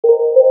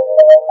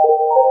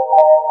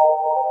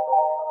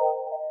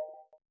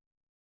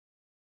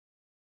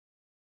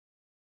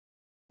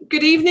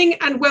Good evening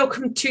and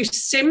welcome to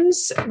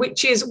SIMS,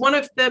 which is one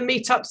of the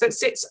meetups that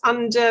sits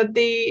under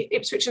the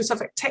Ipswich and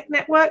Suffolk Tech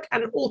Network,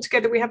 and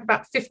altogether we have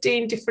about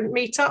 15 different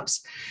meetups.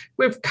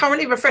 We're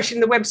currently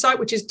refreshing the website,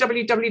 which is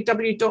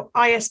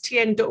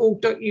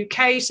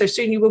www.istn.org.uk, so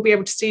soon you will be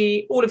able to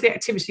see all of the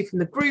activity from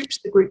the groups,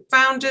 the group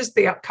founders,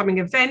 the upcoming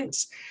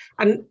events,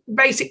 and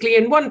basically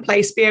in one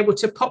place be able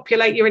to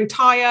populate your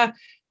entire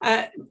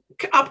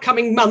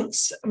upcoming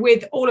months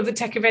with all of the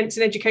tech events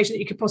and education that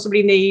you could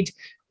possibly need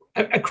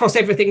across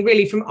everything,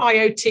 really, from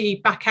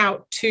IoT back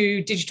out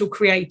to digital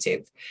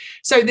creative.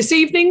 So this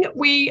evening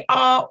we're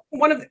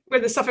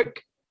the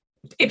Suffolk,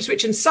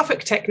 Ipswich and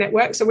Suffolk Tech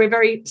Network, so we're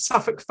very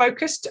Suffolk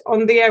focused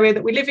on the area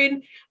that we live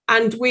in,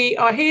 and we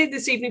are here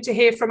this evening to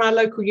hear from our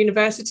local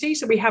university.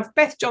 So we have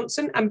Beth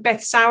Johnson and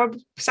Beth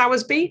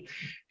Sowersby,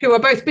 who are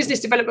both business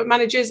development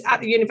managers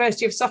at the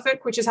University of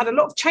Suffolk, which has had a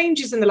lot of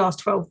changes in the last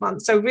 12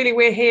 months. So really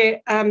we're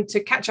here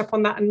to catch up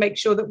on that and make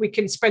sure that we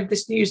can spread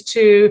this news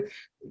to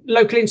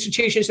local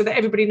institutions so that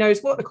everybody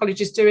knows what the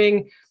college is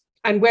doing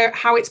and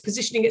how it's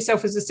positioning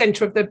itself as the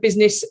centre of the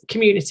business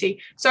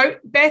community. So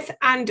Beth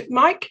and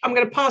Mike, I'm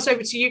going to pass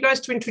over to you guys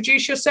to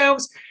introduce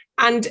yourselves.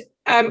 And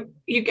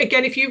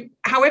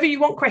however you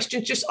want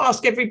questions, just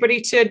ask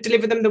everybody to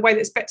deliver them the way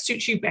that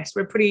suits you best.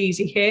 We're pretty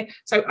easy here.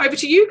 So over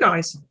to you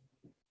guys.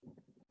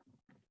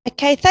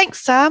 Okay,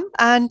 thanks, Sam,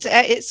 and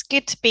it's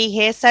good to be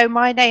here. So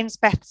my name's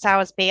Beth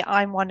Sowersby.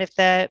 I'm one of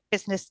the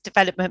business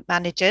development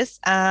managers,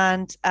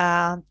 and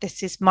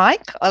this is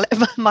Mike. I'll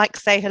let Mike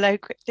say hello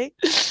quickly.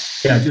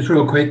 Yeah, just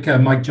real quick,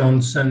 Mike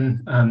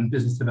Johnson,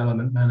 business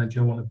development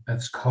manager, one of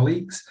Beth's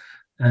colleagues.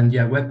 And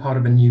yeah, we're part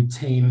of a new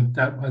team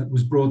that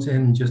was brought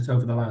in just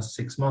over the last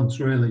 6 months,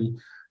 really,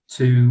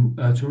 to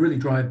really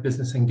drive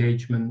business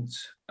engagement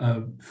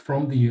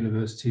from the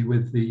university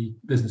with the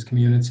business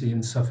community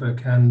in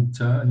Suffolk and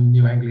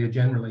New Anglia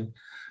generally.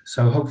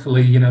 So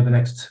hopefully, the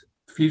next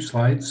few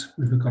slides,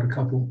 we've got a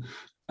couple,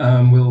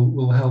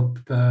 will help,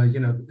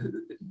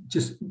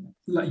 just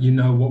let you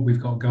know what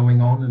we've got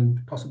going on and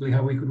possibly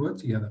how we could work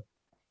together.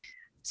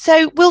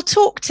 So we'll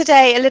talk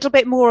today a little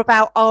bit more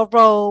about our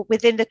role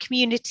within the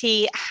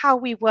community, how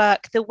we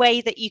work, the way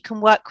that you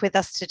can work with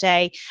us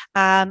today.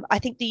 I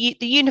think the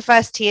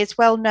university is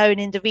well known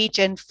in the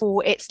region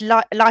for its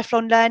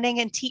lifelong learning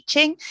and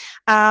teaching,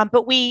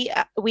 but we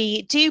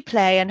do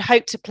play and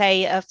hope to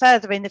play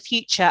further in the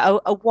future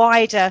a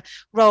wider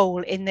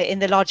role in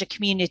the larger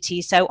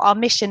community. So our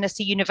mission as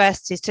a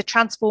university is to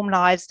transform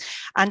lives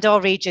and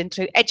our region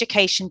through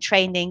education,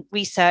 training,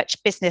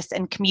 research, business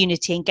and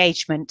community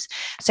engagement.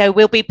 So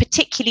we'll be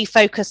particularly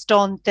focused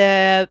on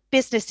the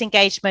business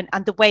engagement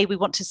and the way we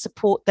want to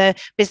support the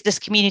business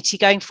community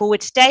going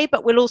forward today,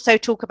 but we'll also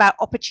talk about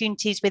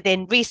opportunities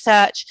within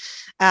research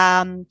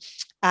and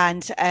R&D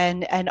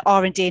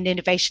and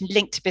innovation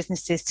linked to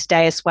businesses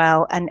today as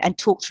well, and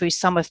talk through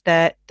some of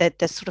the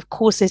sort of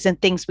courses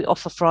and things we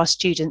offer for our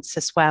students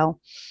as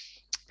well.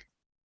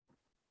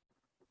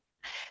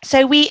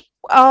 So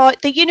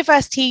the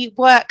university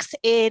works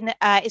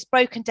is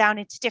broken down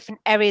into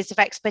different areas of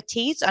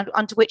expertise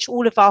under which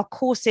all of our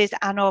courses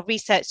and our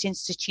research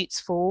institutes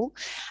fall.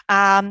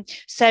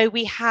 So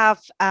we have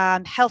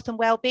health and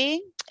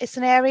well-being is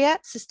an area,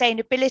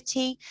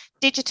 sustainability,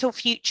 digital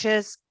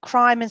futures,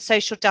 crime and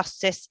social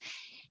justice,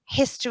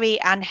 history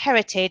and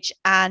heritage,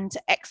 and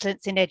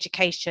excellence in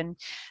education.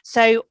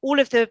 So all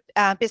of the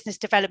business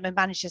development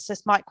managers,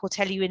 as Mike will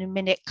tell you in a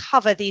minute,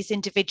 cover these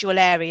individual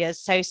areas.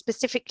 So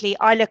specifically,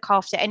 I look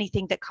after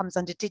anything that comes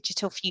under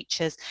digital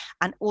futures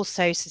and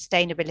also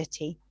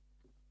sustainability.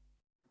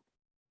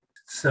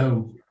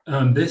 So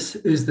this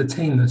is the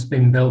team that's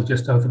been built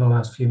just over the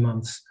last few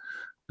months.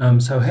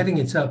 So heading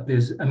it up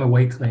is Emma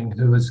Wakeling,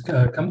 who has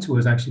come to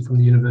us actually from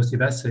the University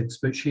of Essex,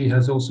 but she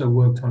has also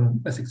worked on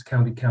Essex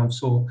County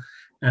Council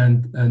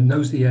and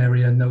knows the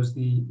area, knows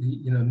the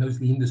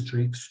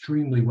industry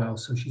extremely well.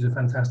 So she's a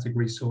fantastic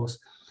resource.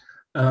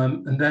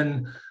 And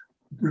then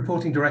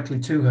reporting directly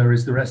to her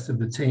is the rest of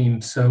the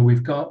team. So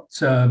we've got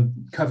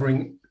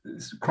covering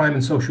crime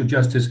and social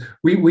justice.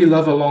 We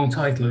love a long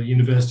title at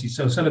university.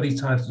 So some of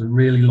these titles are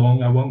really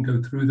long. I won't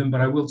go through them,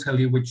 but I will tell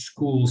you which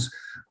schools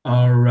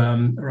are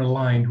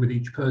aligned with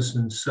each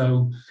person.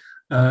 So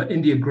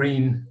India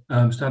Green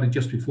started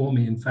just before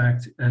me, in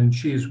fact, and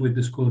she is with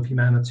the School of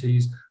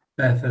Humanities.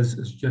 Beth, as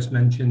just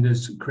mentioned,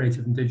 is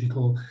creative and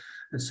digital,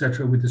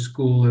 etc., with the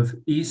School of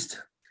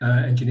East,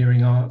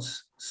 Engineering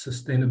Arts,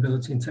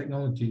 Sustainability and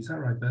Technology. Is that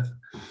right, Beth?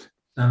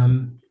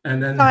 And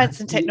then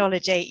Science and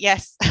Technology,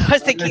 yes. I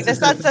was thinking there's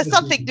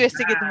something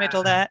missing in the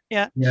middle there.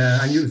 Yeah. Yeah,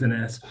 I knew it was an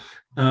S.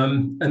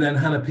 And then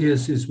Hannah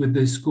Pierce is with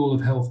the School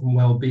of Health and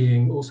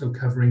Wellbeing, also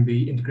covering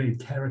the Integrated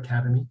Care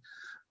Academy.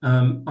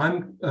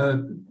 I'm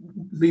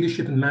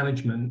leadership and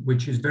management,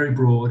 which is very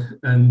broad,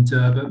 and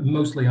but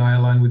mostly I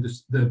align with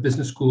the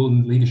business school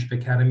and leadership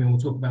academy, and we'll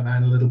talk about that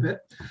in a little bit.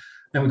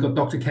 Then we've got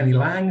Dr. Kenny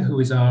Lang, who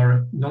is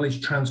our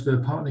knowledge transfer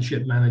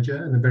partnership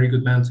manager, and a very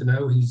good man to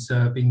know. He's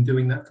been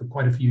doing that for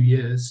quite a few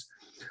years.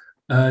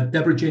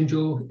 Deborah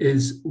Gingell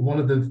is one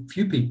of the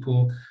few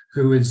people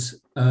who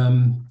has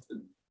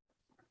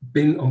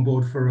been on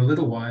board for a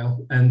little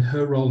while, and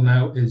her role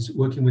now is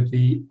working with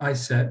the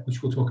ISET,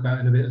 which we'll talk about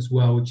in a bit as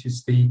well, which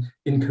is the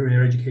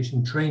in-career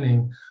education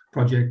training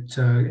project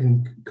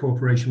in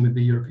cooperation with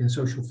the European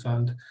Social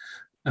Fund.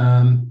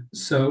 And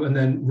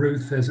then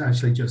Ruth has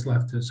actually just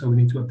left us, so we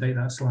need to update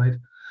that slide.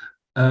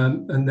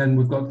 And then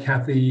we've got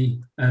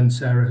Kathy and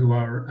Sarah, who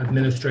are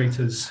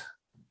administrators.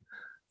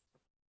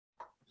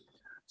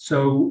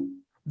 So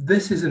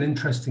this is an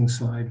interesting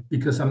slide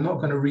because I'm not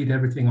going to read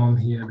everything on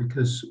here,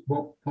 because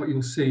what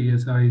you'll see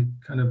as I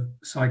kind of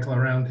cycle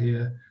around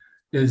here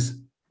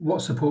is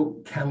what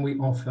support can we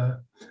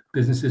offer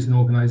businesses and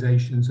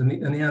organizations, and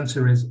the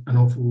answer is an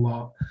awful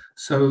lot.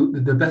 So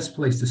the best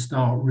place to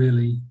start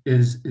really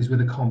is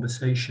with a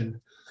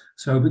conversation.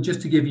 So, but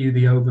just to give you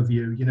the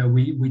overview, you know,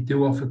 we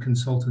do offer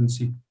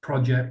consultancy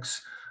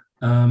projects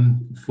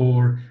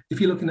for, if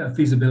you're looking at a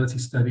feasibility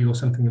study or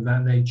something of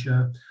that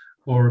nature,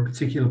 or a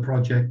particular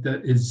project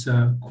that is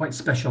quite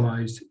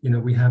specialized. You know,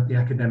 we have the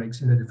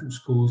academics in the different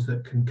schools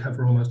that can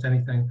cover almost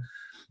anything.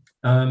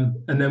 And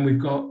then we've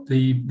got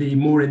the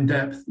more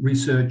in-depth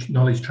research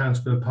knowledge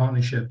transfer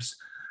partnerships.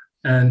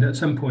 And at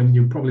some point,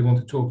 you'll probably want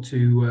to talk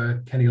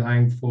to Kenny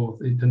Lang for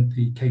the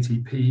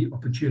KTP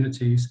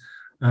opportunities,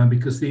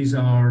 because these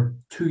are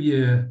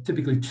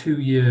typically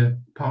two-year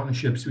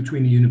partnerships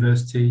between the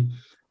university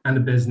and a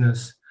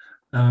business,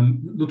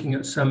 looking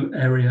at some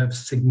area of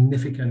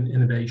significant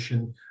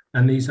innovation.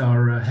 And these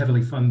are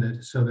heavily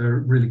funded, so they're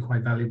really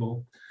quite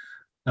valuable.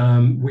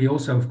 We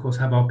also, of course,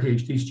 have our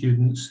PhD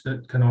students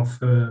that can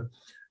offer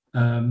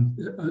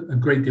a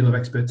great deal of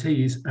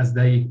expertise as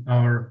they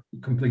are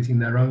completing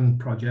their own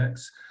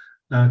projects,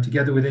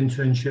 together with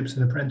internships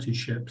and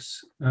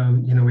apprenticeships.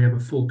 You know, we have a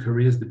full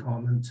careers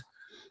department.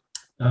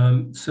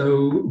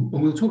 So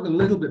we'll talk a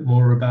little bit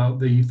more about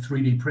the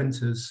 3D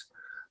printers.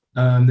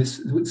 This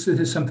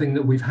is something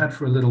that we've had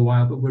for a little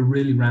while, but we're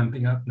really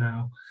ramping up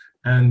now.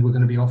 And we're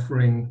going to be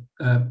offering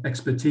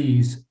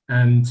expertise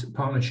and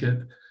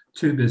partnership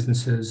to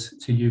businesses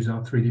to use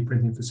our 3D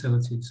printing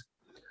facilities.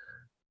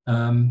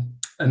 And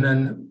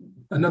then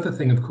another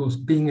thing, of course,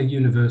 being a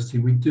university,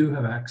 we do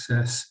have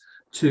access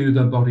to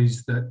the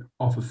bodies that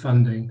offer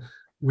funding.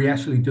 We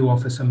actually do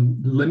offer some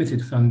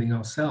limited funding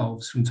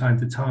ourselves from time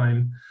to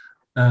time,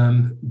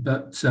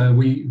 but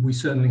we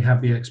certainly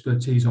have the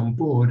expertise on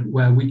board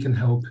where we can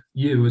help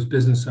you as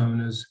business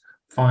owners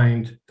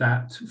find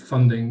that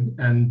funding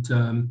and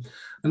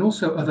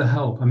also other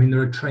help. I mean,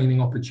 there are training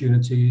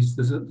opportunities.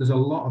 There's a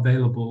lot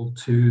available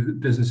to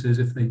businesses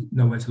if they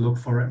know where to look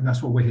for it, and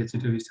that's what we're here to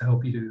do, is to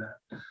help you do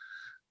that.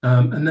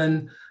 And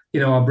then,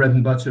 you know, our bread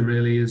and butter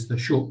really is the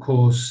short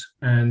course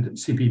and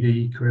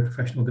CPD, career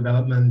professional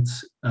development,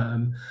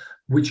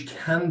 which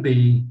can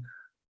be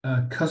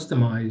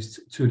customized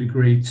to a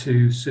degree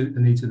to suit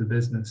the needs of the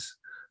business.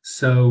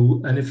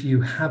 So, and if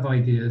you have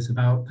ideas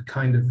about the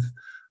kind of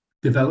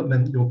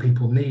development your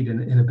people need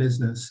in a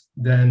business,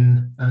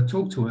 then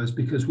talk to us,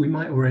 because we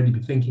might already be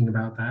thinking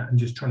about that and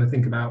just trying to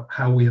think about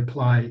how we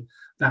apply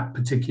that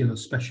particular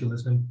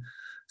specialism.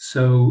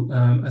 So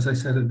as I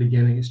said at the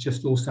beginning, it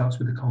just all starts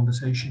with a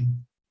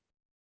conversation.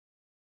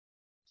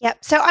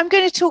 Yep. So I'm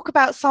going to talk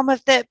about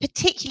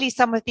particularly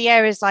some of the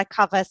areas I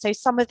cover. So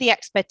some of the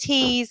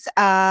expertise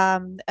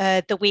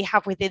that we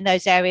have within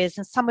those areas,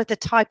 and some of the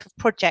type of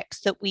projects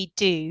that we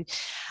do.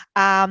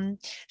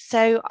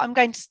 So I'm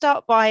going to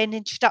start by an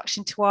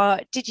introduction to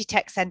our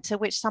Digitech Centre,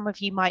 which some of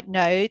you might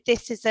know.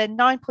 This is a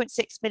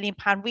 £9.6 million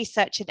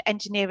research and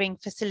engineering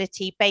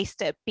facility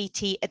based at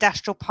BT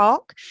Industrial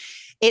Park.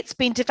 It's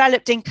been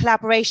developed in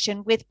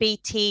collaboration with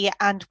BT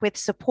and with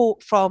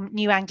support from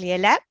New Anglia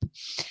LEP.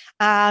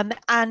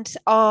 And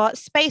our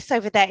space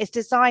over there is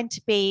designed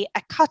to be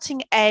a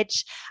cutting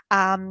edge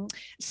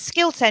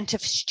skill centre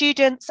for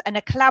students, and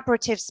a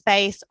collaborative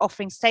space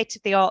offering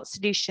state-of-the-art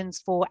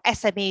solutions for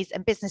SMEs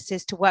and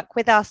businesses to work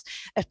with us,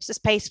 a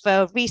space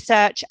for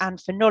research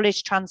and for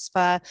knowledge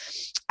transfer,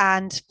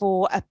 and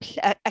for a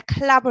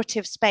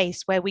collaborative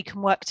space where we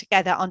can work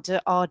together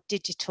under our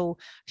digital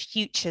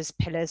futures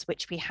pillars,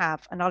 which we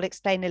have. And I'll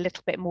explain a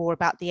little bit more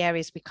about the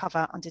areas we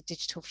cover under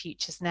digital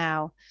futures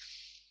now.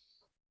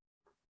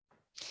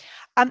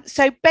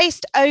 So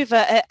based over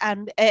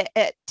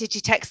at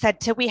Digitech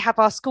Centre, we have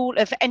our School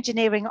of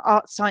Engineering,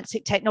 Arts, Science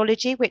and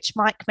Technology, which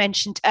Mike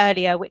mentioned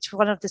earlier, which is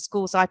one of the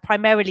schools I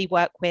primarily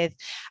work with.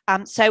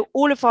 So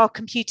all of our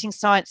computing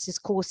sciences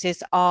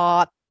courses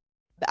are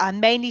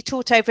mainly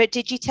taught over at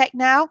Digitech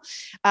now.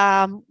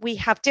 We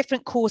have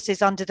different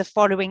courses under the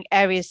following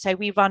areas. So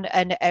we run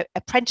an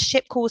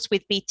apprenticeship course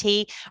with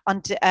BT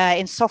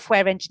in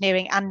software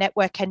engineering and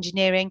network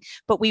engineering,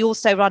 but we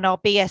also run our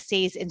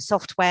BScs in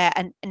software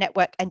and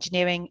network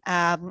engineering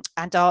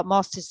and our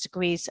master's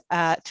degrees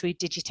through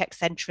Digitech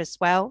Centre as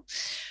well.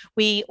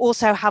 We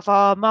also have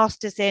our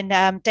masters in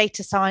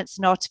data science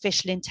and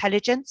artificial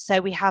intelligence.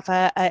 So we have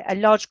a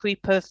large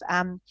group of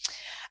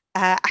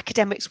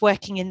academics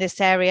working in this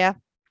area.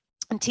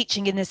 and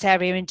teaching in this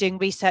area and doing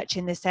research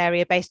in this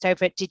area based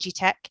over at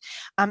Digitech.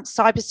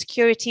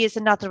 Cybersecurity is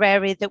another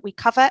area that we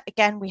cover.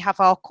 Again, we have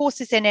our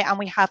courses in it, and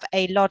we have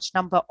a large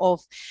number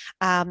of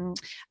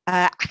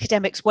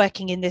academics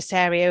working in this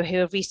area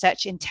who are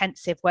research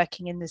intensive,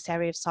 working in this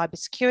area of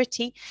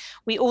cybersecurity.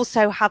 We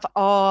also have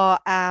our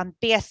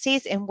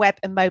BScs in web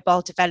and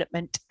mobile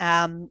development,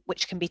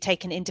 which can be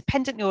taken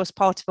independently or as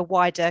part of a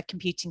wider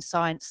computing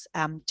science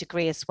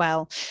degree as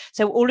well.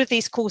 So all of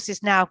these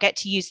courses now get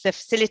to use the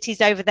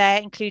facilities over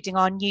there, including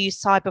our new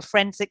cyber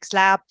forensics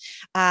lab,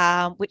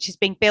 which is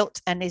being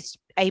built and is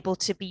able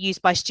to be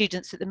used by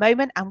students at the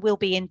moment, and will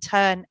be in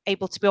turn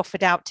able to be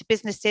offered out to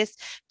businesses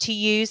to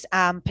use,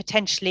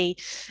 potentially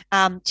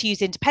to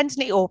use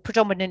independently or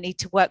predominantly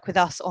to work with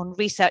us on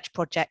research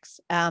projects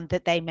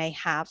that they may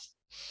have.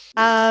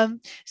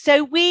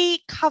 So we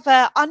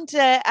cover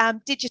under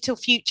digital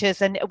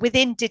futures, and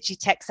within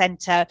Digitech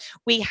Centre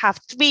we have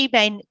three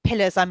main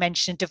pillars I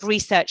mentioned of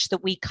research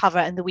that we cover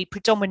and that we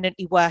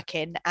predominantly work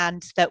in,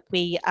 and that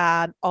we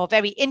are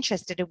very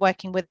interested in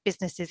working with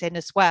businesses in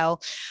as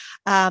well.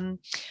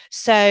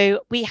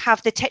 So we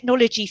have the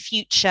technology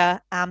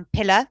future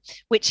pillar,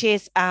 which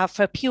is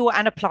for pure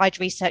and applied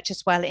research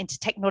as well into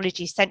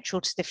technology central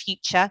to the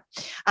future.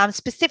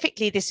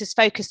 Specifically, this is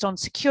focused on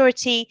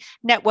security,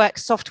 network,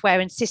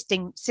 software and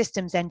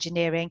systems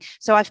engineering.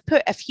 So I've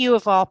put a few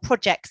of our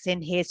projects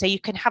in here so you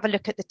can have a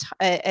look at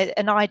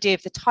an idea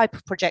of the type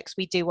of projects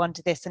we do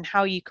under this and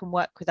how you can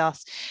work with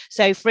us.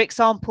 So for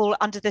example,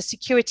 under the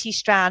security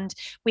strand,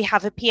 we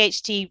have a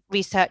PhD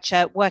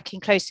researcher working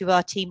closely with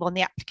our team on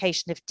the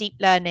application of deep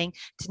learning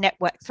to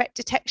network threat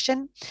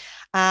detection.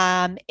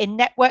 In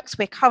networks,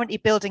 we're currently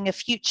building a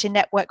future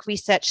network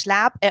research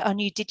lab at our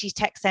new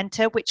Digitech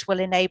Centre, which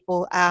will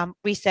enable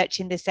research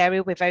in this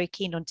area we're very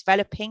keen on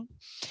developing.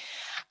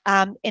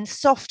 In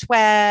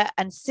software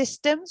and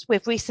systems,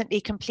 we've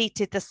recently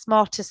completed the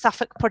Smarter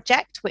Suffolk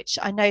project, which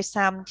I know,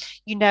 Sam,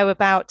 you know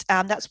about.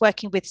 That's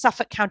working with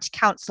Suffolk County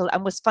Council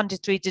and was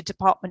funded through the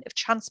Department of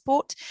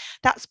Transport.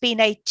 That's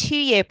been a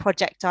 2-year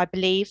project, I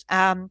believe,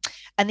 and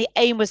the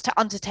aim was to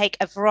undertake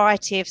a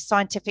variety of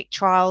scientific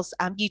trials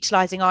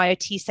utilising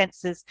IoT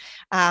sensors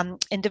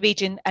in the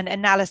region and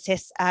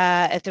analysis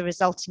of the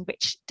resulting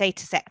rich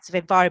data sets of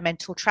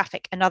environmental,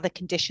 traffic and other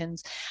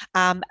conditions.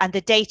 And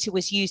the data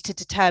was used to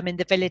determine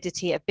the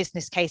validity of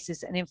business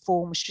cases and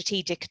inform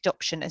strategic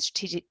adoption and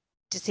strategic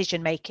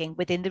decision making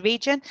within the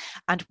region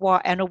and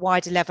on a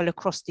wider level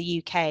across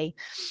the UK.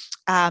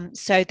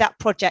 So that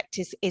project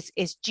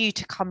is due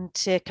to come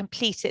to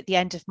complete at the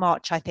end of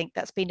March. I think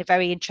that's been a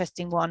very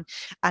interesting one,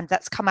 and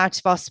that's come out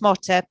of our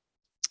Smarter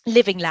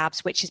Living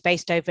Labs, which is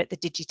based over at the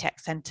Digitech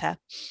Centre.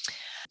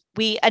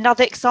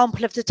 Another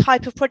example of the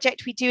type of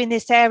project we do in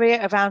this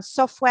area around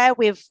software,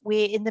 we're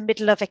in the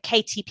middle of a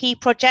KTP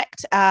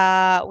project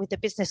with a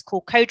business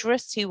called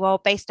Coderus, who are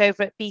based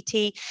over at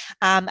BT.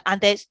 And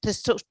there's the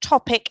sort of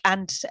topic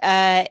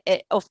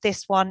of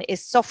this one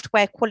is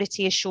software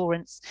quality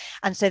assurance.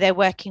 And so they're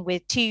working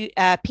with two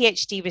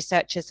PhD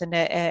researchers and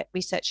a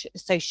research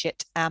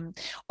associate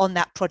on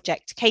that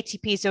project.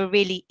 KTPs are a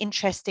really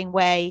interesting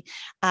way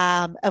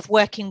of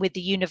working with the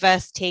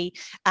university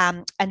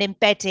and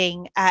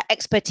embedding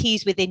expertise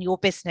within your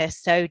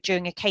business. So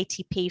during a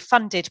KTP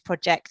funded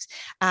project,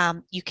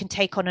 you can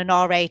take on an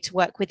RA to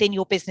work within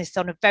your business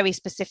on a very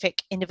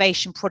specific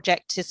innovation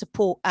project to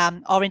support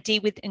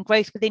R&D and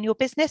growth within your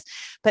business,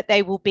 but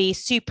they will be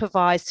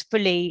supervised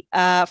fully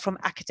from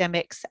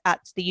academics at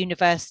the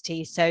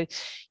university. So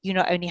you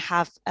not only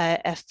have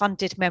a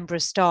funded member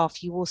of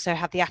staff, you also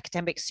have the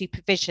academic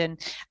supervision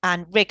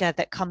and rigor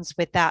that comes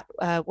with that,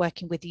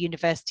 working with the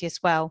university as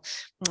well.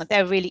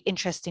 They're a really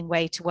interesting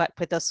way to work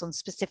with us on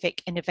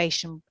specific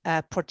innovation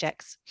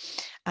projects,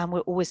 and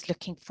we're always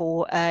looking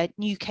for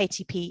new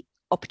KTP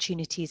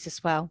opportunities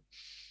as well.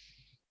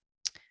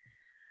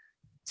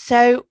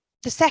 So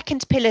the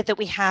second pillar that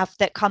we have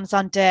that comes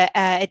under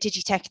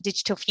Digitech and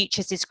Digital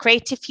Futures is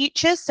Creative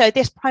Futures. So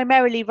this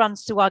primarily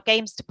runs through our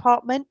games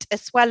department,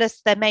 as well as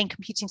the main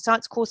computing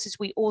science courses.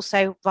 We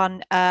also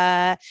run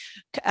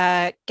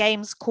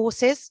games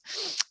courses.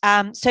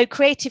 So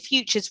Creative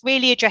Futures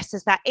really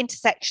addresses that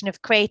intersection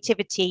of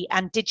creativity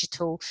and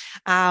digital.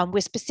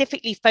 We're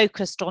specifically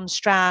focused on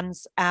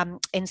strands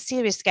in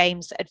serious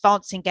games,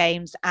 advancing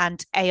games,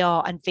 and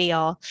AR and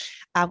VR,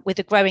 with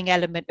a growing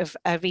element of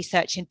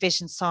research in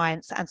vision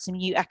science and some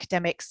new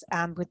academics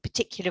with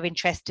particular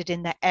interested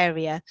in that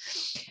area.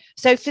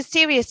 So for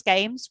serious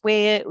games,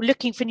 we're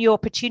looking for new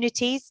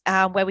opportunities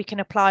where we can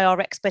apply our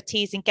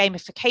expertise in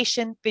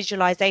gamification,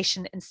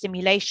 visualization and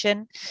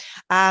simulation.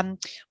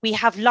 We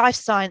have life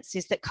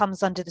sciences that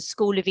comes under the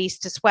School of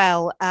East as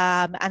well.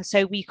 And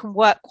so we can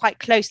work quite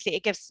closely.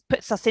 It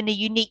puts us in a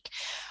unique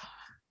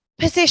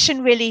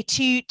position really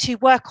to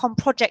work on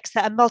projects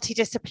that are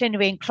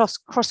multidisciplinary and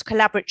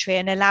cross-collaboratory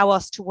and allow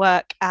us to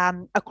work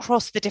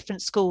across the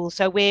different schools.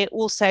 So we're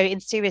also in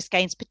Serious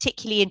Games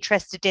particularly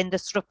interested in the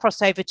sort of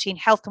crossover between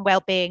health and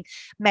wellbeing,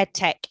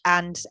 medtech,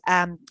 and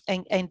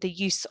the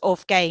use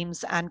of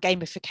games and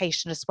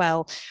gamification as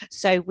well.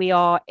 So we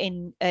are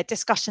in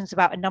discussions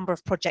about a number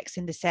of projects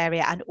in this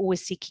area and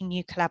always seeking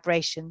new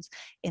collaborations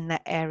in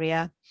that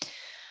area.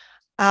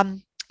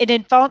 In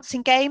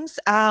advancing games,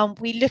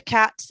 we look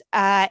at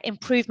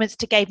improvements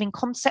to gaming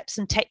concepts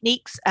and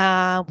techniques,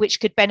 which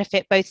could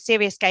benefit both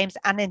serious games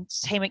and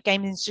entertainment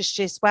game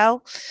industry as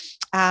well.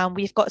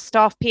 We've got a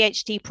staff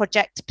PhD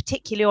project,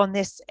 particularly on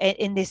this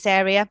in this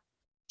area,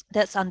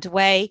 that's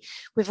underway.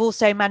 We've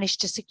also managed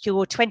to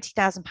secure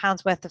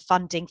 £20,000 worth of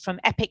funding from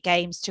Epic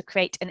Games to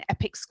create an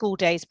Epic School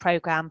Days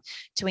programme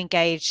to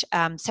engage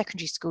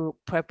secondary school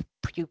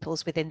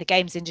pupils within the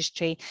games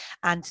industry,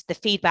 and the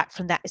feedback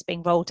from that is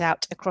being rolled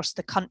out across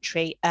the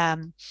country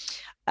by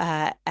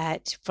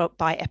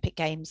Epic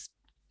Games.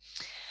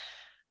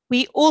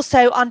 We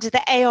also, under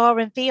the AR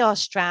and VR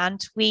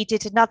strand, we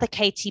did another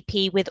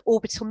KTP with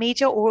Orbital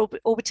Media or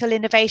Orbital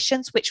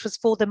Innovations, which was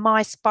for the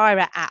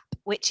MySpira app,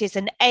 which is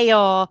an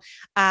AR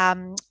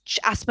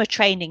asthma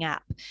training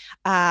app.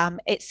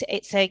 It's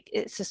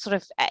a sort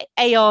of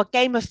AR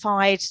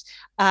gamified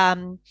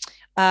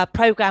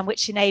program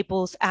which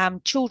enables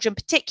children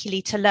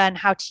particularly to learn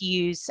how to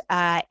use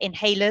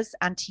inhalers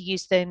and to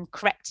use them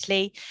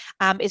correctly.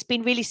 It's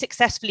been really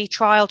successfully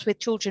trialled with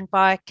children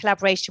by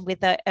collaboration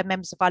with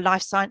members of our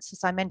life science,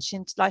 as I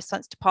mentioned, life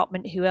science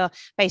department, who are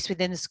based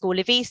within the School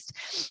of East,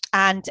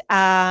 and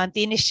the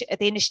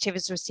initiative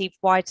has received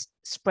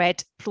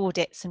widespread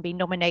plaudits and been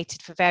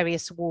nominated for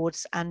various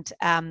awards, and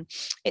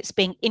it's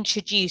being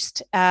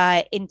introduced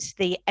into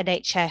the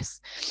NHS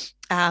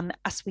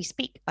as we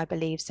speak, I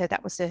believe. So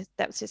that was a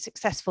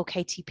successful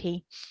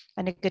KTP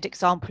and a good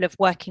example of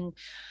working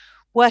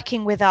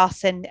with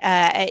us and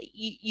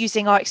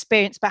using our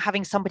experience, but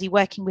having somebody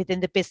working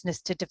within the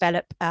business to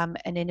develop an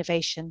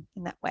innovation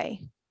in that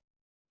way.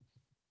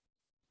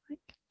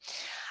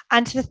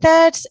 And the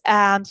third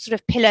sort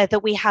of pillar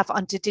that we have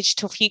under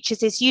Digital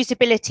Futures is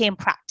usability and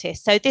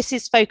practice. So this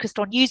is focused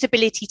on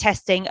usability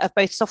testing of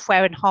both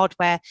software and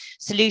hardware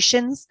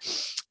solutions.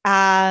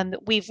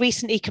 We've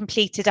recently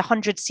completed a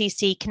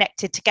 100cc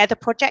Connected Together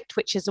project,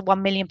 which is a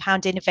 £1 million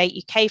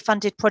Innovate UK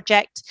funded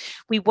project.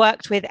 We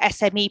worked with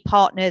SME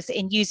partners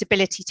in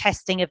usability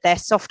testing of their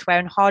software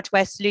and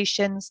hardware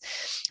solutions.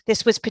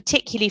 This was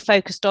particularly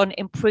focused on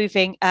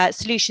improving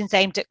solutions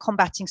aimed at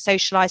combating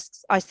social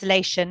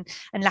isolation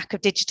and lack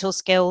of digital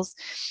skills.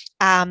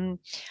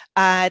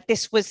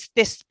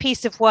 This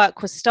piece of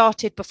work was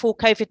started before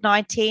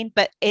COVID-19,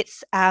 but it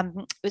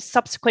was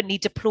subsequently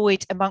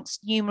deployed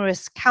amongst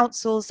numerous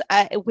councils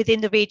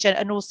within the region,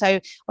 and also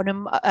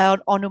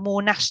on a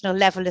more national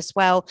level as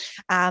well,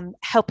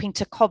 helping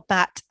to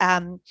combat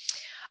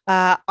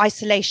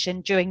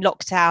isolation during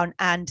lockdown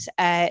and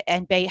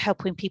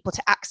helping people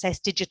to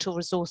access digital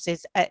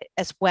resources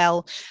as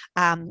well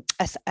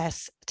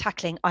as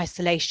tackling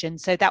isolation.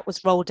 So that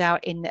was rolled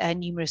out in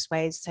numerous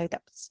ways. So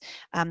that was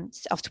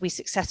after we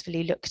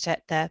successfully looked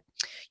at the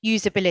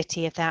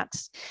usability of that.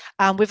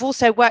 We've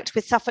also worked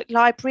with Suffolk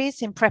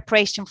Libraries in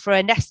preparation for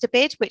a Nesta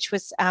bid, which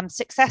was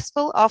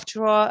successful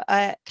after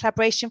our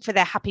collaboration for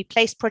their Happy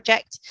Place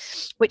project,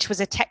 which was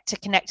a Tech to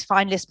Connect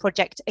finalist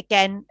project,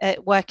 again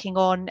working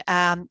on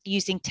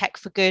using tech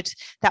for good,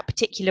 that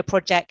particular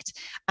project.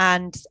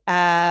 And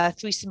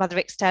through some other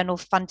external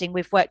funding,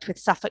 we've worked with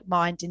Suffolk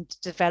Mind in the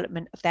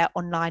development of their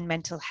online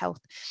mental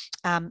health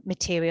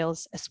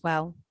materials as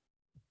well.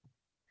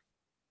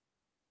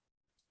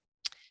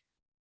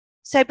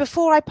 So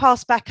before I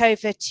pass back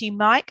over to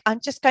Mike, I'm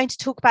just going to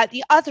talk about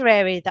the other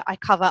area that I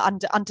cover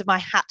under my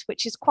hat,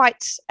 which is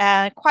quite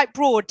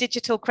broad: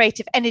 digital,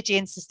 creative, energy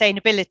and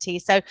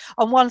sustainability. So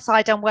on one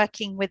side, I'm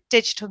working with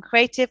digital and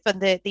creative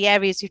and the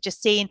areas you've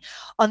just seen.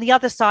 On the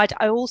other side,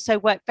 I also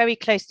work very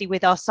closely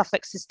with our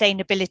Suffolk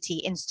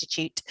Sustainability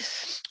Institute.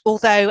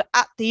 Although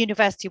at the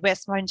University,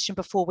 as I mentioned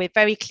before, we're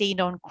very keen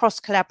on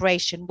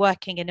cross-collaboration,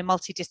 working in a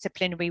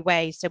multidisciplinary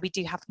way. So we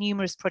do have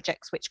numerous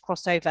projects which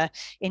cross over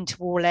into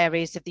all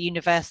areas of the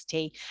university,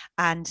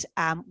 and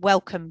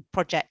welcome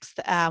projects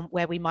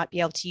where we might be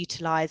able to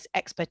utilise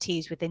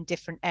expertise within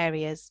different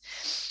areas.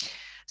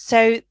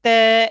 So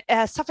the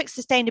Suffolk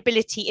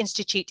Sustainability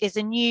Institute is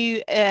a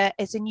new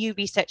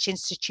research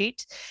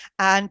institute,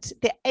 and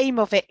the aim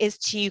of it is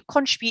to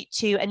contribute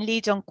to and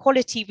lead on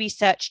quality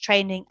research,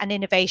 training and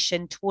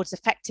innovation towards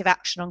effective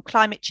action on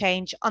climate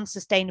change,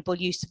 unsustainable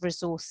use of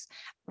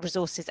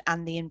resources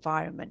and the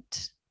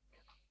environment.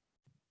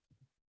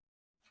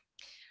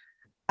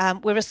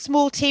 We're a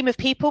small team of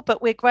people,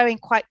 but we're growing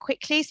quite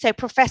quickly. So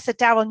Professor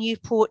Darryl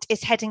Newport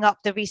is heading up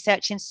the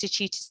Research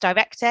Institute as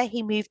director.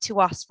 He moved to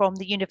us from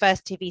the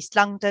University of East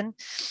London.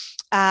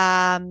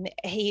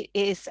 He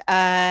is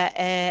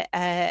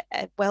a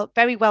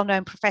very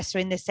well-known professor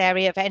in this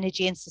area of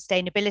energy and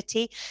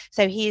sustainability.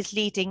 So he is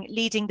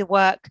leading the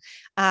work.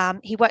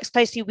 He works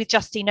closely with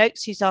Justine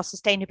Oakes, who's our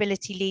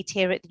sustainability lead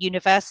here at the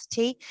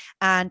university.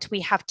 And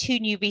we have 2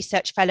 new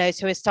research fellows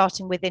who are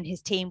starting within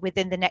his team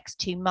within the next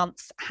 2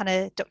 months,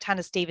 Dr.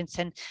 Hannah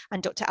Stevenson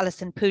and Dr.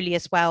 Alison Pooley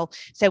as well.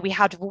 So we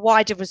have a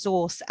wider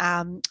resource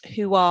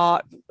who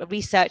are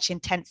research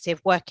intensive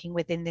working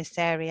within this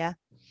area.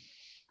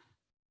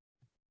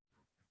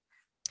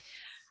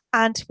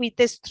 And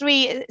there's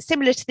 3,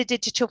 similar to the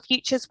digital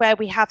futures, where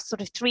we have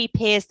sort of 3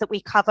 peers that we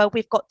cover.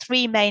 We've got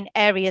 3 main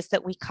areas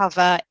that we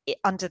cover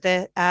under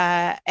the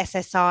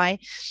SSI.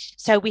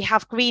 So we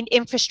have green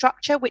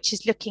infrastructure, which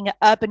is looking at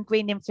urban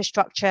green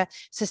infrastructure,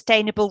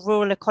 sustainable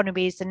rural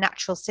economies and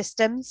natural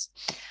systems.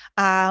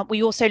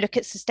 We also look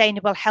at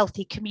sustainable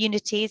healthy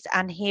communities.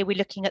 And here we're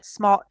looking at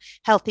smart,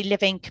 healthy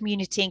living,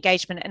 community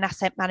engagement and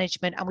asset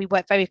management. And we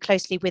work very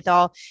closely with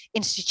our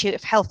Institute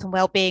of Health and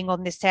Wellbeing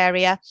on this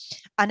area.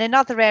 And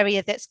another area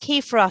that's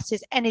key for us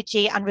is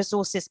energy and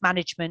resources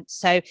management.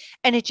 So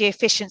energy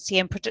efficiency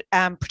and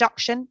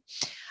production,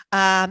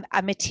 and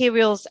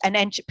materials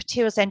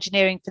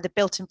engineering for the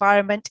built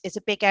environment is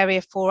a big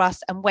area for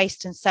us, and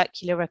waste and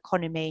circular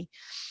economy.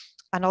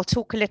 And I'll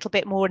talk a little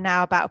bit more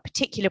now about a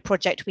particular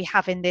project we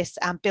have in this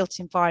built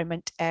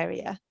environment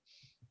area.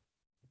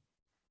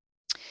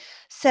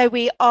 So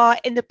we are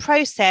in the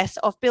process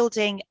of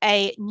building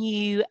a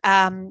new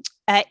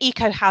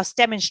Eco House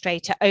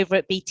demonstrator over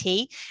at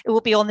BT. It will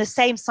be on the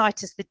same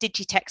site as the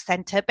Digitech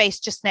Centre,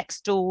 based just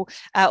next door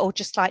or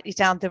just slightly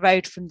down the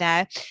road from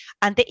there.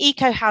 And the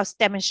Eco House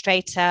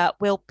demonstrator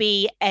will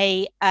be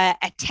a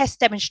test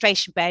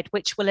demonstration bed,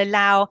 which will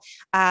allow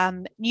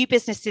new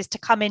businesses to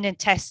come in and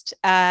test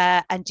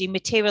and do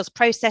materials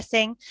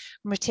processing,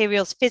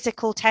 materials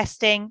physical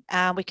testing.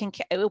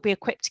 It will be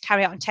equipped to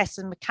carry out and test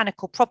the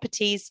mechanical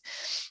properties.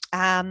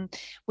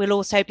 We'll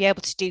also be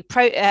able to do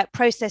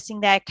processing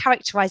there,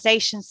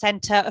 characterization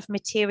center of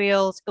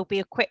materials. It will be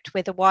equipped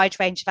with a wide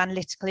range of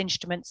analytical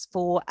instruments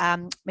for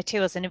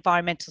materials and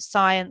environmental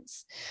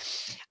science.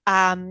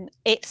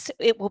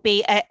 It will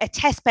be a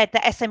test bed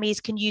that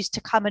SMEs can use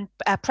to come and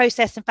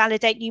process and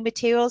validate new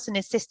materials and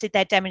assist in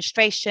their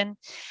demonstration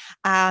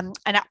and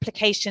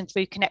application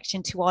through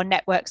connection to our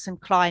networks and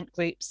client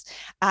groups.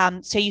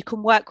 So you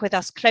can work with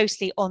us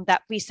closely on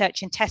that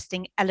research and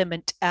testing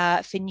element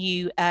for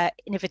new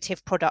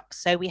innovative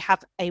products. So we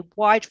have a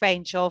wide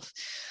range of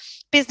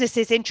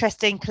businesses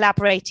interested in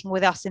collaborating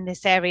with us in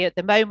this area at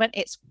the moment.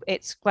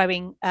 It's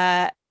growing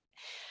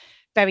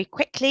very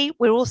quickly.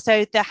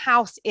 The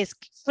house is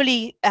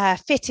fully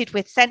fitted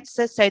with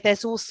sensors, so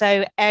there's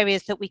also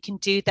areas that we can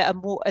do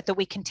that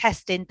we can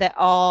test in that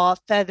are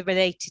further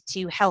related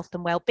to health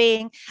and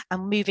well-being,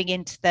 and moving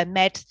into the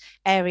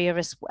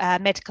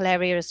medical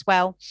area as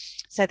well.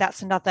 So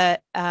that's another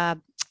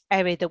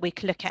area that we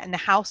can look at in the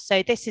house.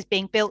 So this is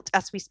being built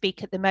as we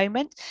speak at the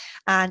moment,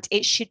 and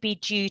it should be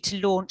due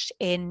to launch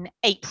in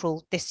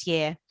April this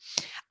year.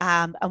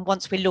 And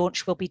once we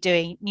launch, we'll be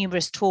doing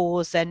numerous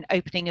tours and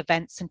opening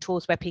events and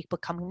tours where people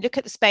come and look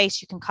at the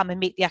space. You can come and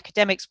meet the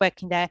academics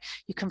working there.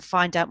 You can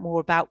find out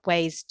more about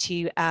ways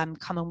to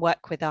come and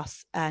work with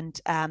us and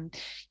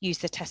use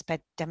the testbed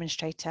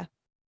demonstrator.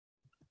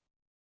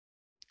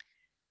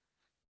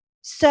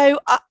 So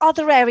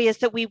other areas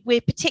that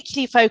we're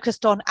particularly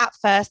focused on at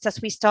first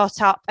as we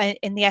start up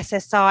in the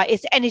SSI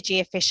is energy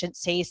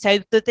efficiency. So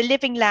the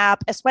Living Lab,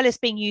 as well as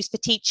being used for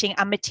teaching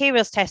and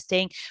materials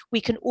testing,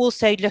 we can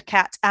also look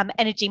at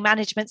energy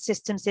management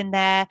systems in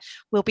there.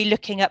 We'll be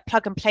looking at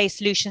plug and play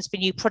solutions for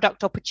new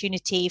product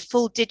opportunity,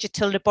 full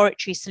digital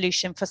laboratory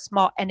solution for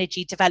smart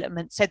energy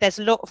development. So there's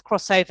a lot of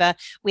crossover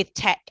with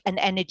tech and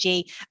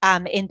energy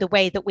in the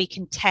way that we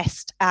can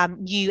test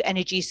new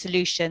energy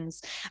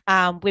solutions.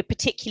 We're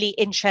particularly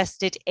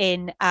interested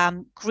in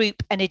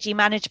group energy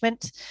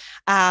management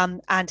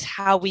and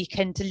how we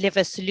can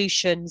deliver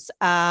solutions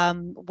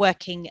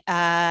working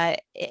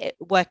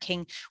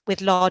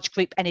with large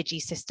group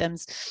energy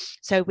systems.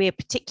 So we're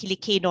particularly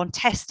keen on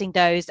testing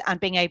those and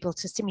being able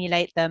to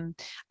simulate them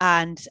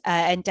and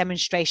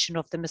demonstration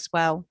of them as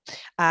well.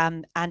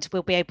 And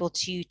we'll be able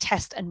to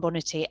test and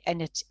monitor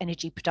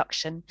energy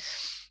production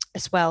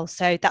as well.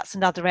 So that's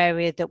another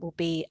area that will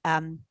be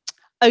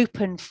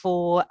open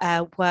for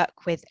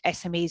work with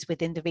SMEs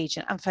within the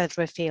region and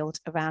further afield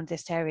around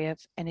this area of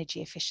energy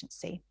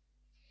efficiency.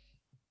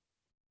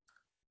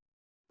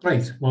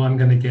 Great. Well, I'm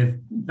going to give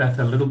Beth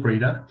a little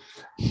breather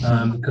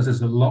because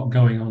there's a lot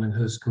going on in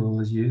her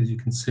school, as you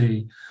can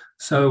see.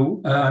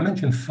 So I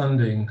mentioned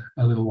funding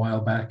a little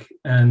while back,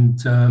 and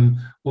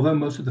although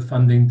most of the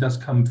funding does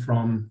come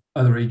from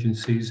other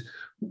agencies,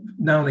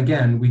 now and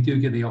again we do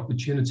get the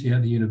opportunity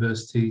at the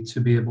university to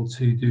be able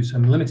to do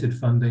some limited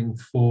funding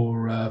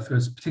for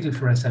particularly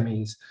for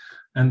SMEs.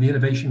 And the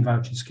innovation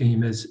voucher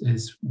scheme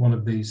is one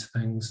of these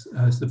things.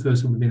 It's the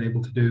first one we've been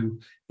able to do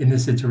in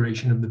this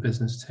iteration of the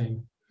business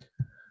team.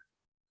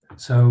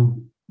 So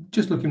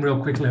just looking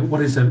real quickly at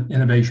what is an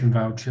innovation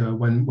voucher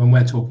when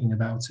we're talking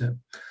about it.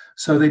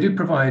 So they do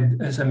provide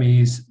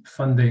SMEs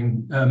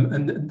funding,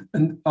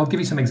 and I'll give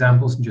you some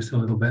examples in just a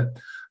little bit,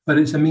 but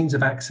it's a means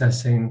of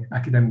accessing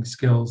academic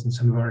skills and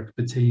some of our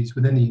expertise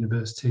within the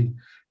university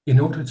in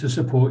order to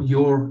support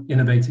your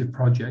innovative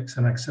projects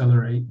and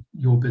accelerate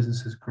your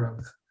business's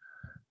growth.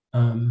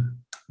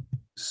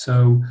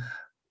 So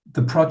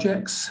the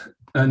projects,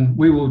 and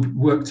we will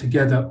work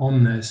together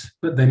on this,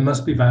 but they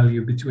must be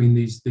valued between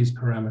these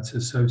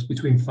parameters. So it's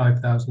between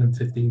 £5,000 and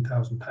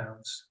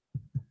 £15,000.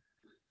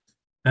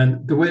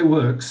 And the way it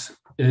works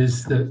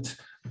is that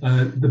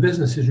the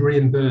business is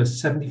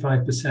reimbursed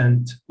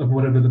 75% of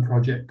whatever the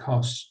project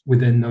costs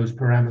within those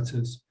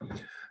parameters.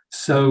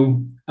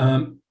 So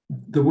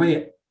the way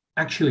it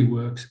actually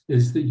works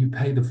is that you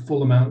pay the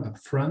full amount up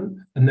front,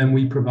 and then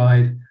we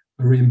provide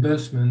a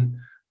reimbursement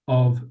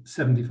of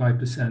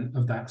 75%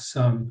 of that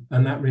sum.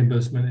 And that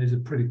reimbursement is a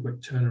pretty quick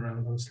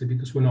turnaround, honestly,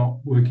 because we're not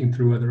working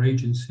through other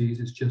agencies,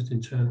 it's just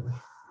internally.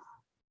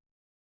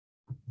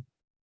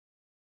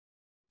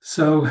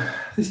 So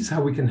this is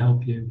how we can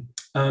help you.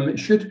 It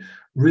should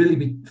really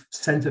be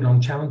centered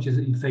on challenges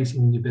that you're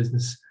facing in your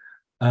business,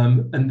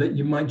 and that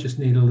you might just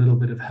need a little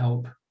bit of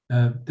help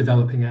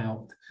developing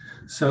out.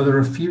 So there are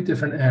a few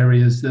different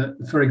areas that,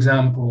 for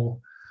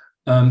example,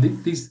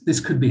 this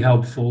could be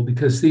helpful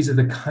because these are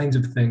the kinds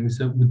of things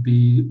that would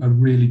be a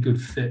really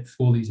good fit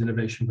for these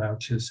innovation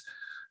vouchers.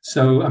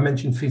 So I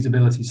mentioned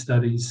feasibility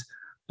studies,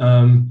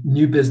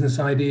 new business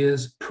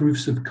ideas,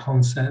 proofs of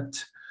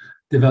concept,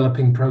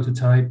 developing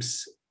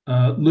prototypes,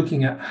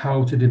 looking at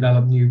how to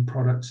develop new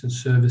products and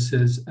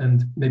services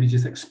and maybe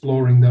just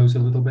exploring those a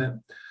little bit,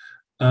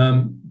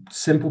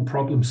 simple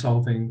problem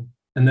solving,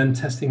 and then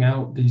testing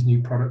out these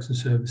new products and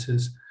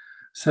services.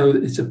 So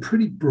it's a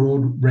pretty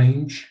broad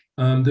range.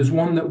 There's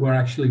one that we're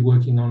actually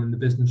working on in the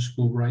business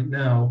school right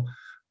now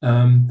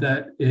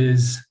that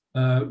is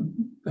a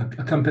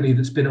company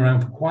that's been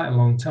around for quite a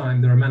long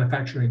time. They're a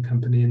manufacturing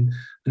company and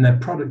their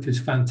product is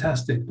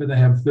fantastic, but they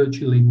have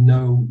virtually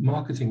no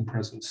marketing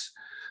presence.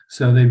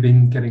 So they've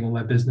been getting all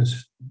their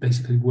business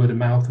basically word of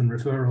mouth and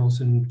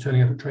referrals and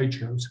turning up at trade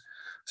shows.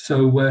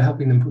 So we're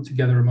helping them put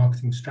together a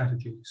marketing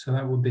strategy. So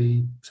that would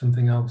be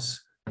something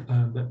else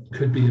that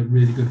could be a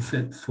really good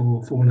fit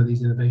for one of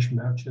these innovation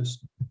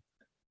vouchers.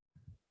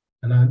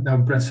 And now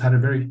Beth's had a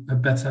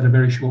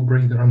very short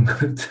breather. I'm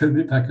going to turn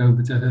it back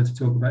over to her to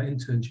talk about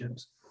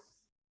internships.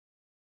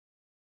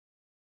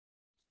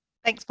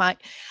 Thanks,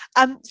 Mike.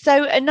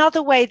 So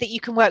another way that you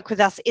can work with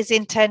us is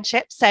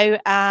internships. So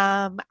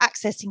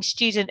accessing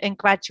student and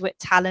graduate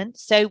talent.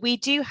 So we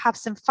do have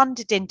some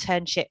funded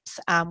internships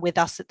with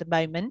us at the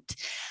moment.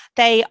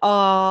 They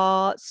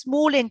are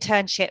small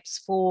internships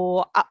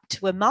for up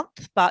to a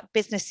month, but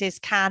businesses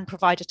can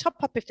provide a top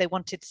up if they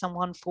wanted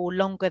someone for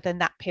longer than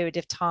that period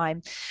of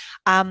time.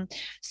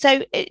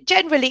 So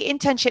generally,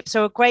 internships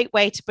are a great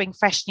way to bring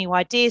fresh new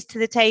ideas to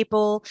the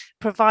table,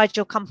 provide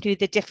your company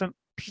with a different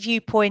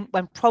viewpoint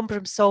when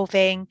problem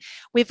solving.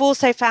 We've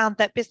also found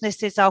that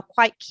businesses are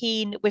quite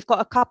keen. We've got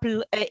a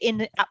couple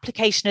in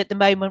application at the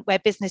moment where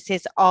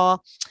businesses are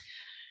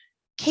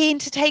keen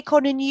to take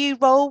on a new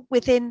role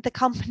within the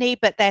company,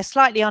 but they're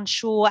slightly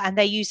unsure and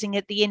they're using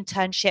the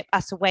internship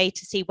as a way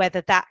to see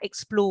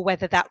explore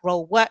whether that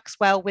role works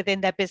well within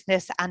their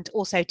business, and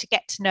also to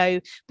get to know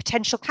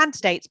potential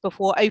candidates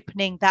before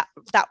opening that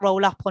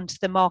role up onto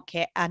the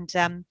market and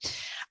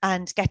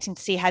getting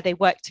to see how they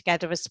work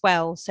together as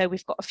well. So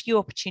we've got a few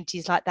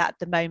opportunities like that at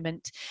the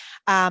moment.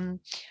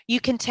 You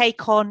can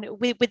take on,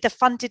 with the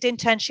funded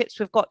internships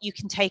you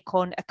can take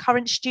on a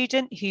current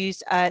student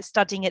who's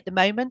studying at the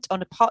moment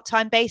on a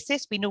part-time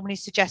basis. We normally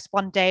suggest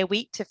 1 day a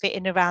week to fit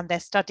in around their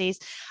studies,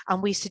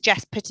 and we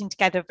suggest putting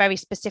together a very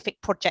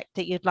specific project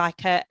that you'd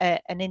like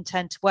an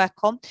intern to work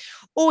on.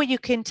 Or you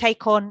can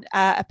take on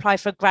apply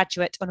for a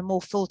graduate on a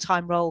more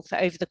full-time role for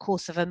over the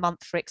course of a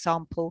month, for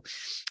example.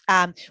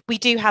 We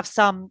do have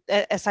some,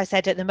 as I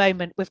said, at the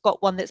moment we've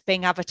got one that's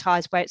being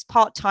advertised where it's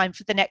part-time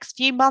for the next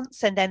few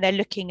months, and then they're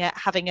looking at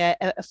having a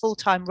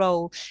full-time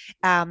role.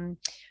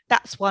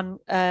 That's one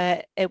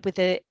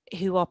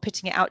who are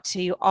putting it out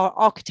to our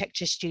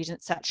architecture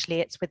students.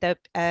 Actually, it's with a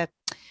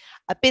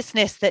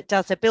business that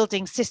does a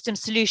building system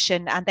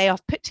solution, and they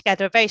have put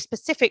together a very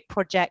specific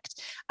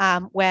project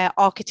where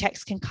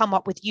architects can come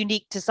up with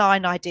unique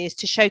design ideas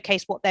to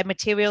showcase what their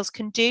materials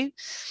can do.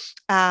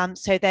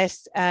 So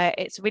it's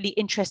a really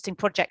interesting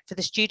project for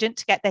the student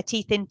to get their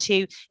teeth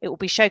into. It will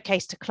be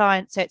showcased to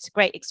clients, so it's a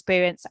great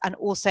experience. And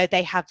also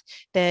they have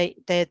the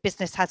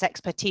business has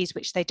expertise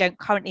which they don't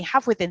currently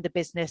have within the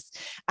business,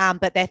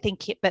 but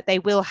they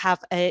will have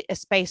a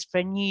space for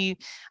a new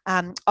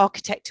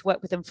architect to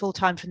work with them full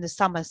time from the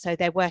summer. So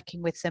they're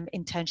working with some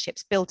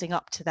internships building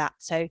up to that.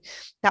 So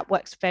that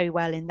works very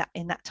well in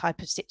that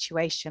type of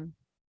situation.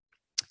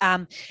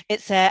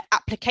 It's an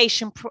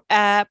application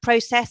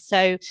process.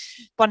 So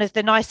one of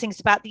the nice things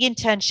about the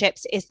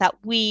internships is that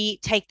the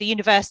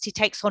university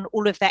takes on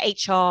all of the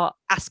HR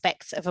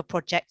aspects of a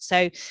project.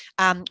 So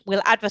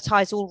we'll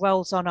advertise all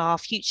roles on our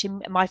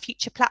My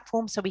Future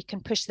platform, so we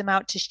can push them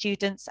out to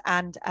students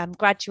and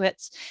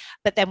graduates,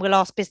 but then we'll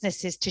ask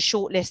businesses to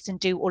shortlist and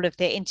do all of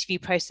the interview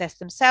process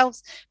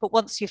themselves. But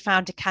once you've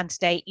found a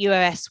candidate,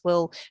 UOS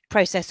will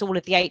process all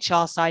of the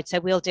HR side. So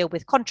we'll deal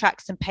with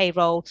contracts and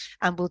payroll,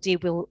 and we'll deal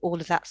with all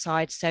of that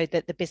side so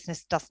that the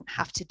business doesn't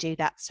have to do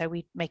that. So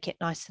we make it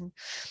nice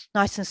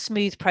and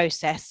smooth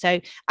process. So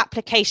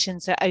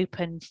applications are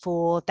open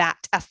for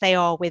that, as they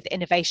are with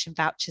innovation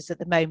vouchers at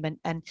the moment.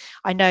 And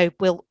I know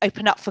we'll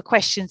open up for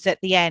questions at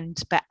the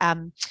end, but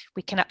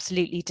we can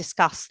absolutely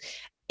discuss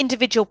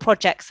individual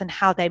projects and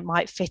how they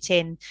might fit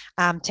in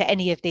to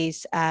any of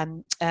these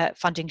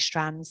funding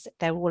strands.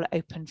 They're all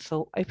open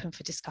for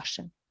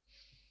discussion.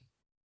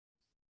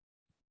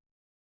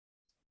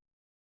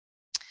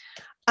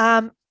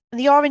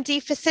 The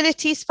R&D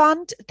Facilities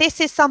Fund, this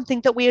is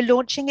something that we are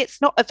launching.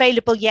 It's not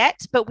available yet,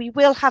 but we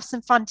will have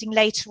some funding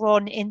later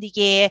on in the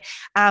year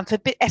for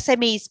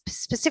SMEs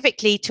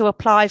specifically to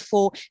apply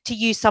to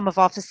use some of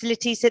our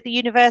facilities at the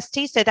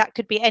university. So that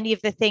could be any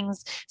of the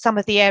things, some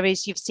of the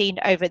areas you've seen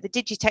over at the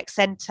Digitech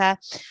Centre.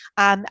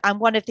 And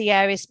one of the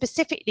areas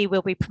specifically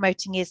we'll be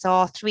promoting is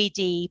our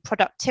 3D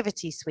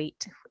productivity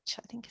suite, which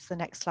I think is the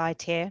next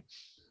slide here.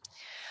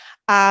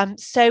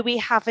 So we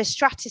have a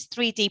Stratus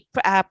 3D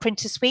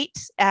printer suite.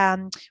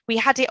 We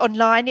had it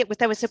online.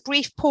 There was a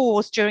brief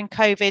pause during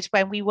COVID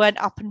when we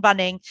weren't up and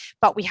running,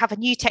 but we have a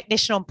new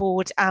technician on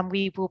board, and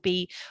we will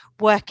be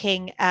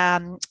working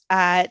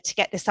to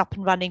get this up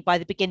and running by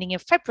the beginning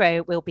of February.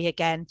 It will be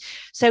again.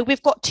 So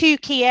we've got two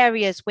key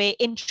areas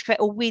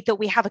that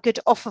we have a good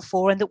offer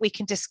for and that we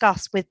can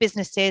discuss with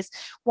businesses.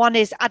 One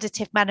is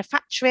additive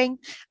manufacturing.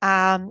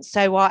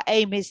 So our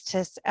aim is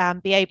to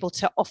be able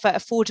to offer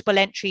affordable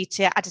entry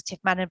to additive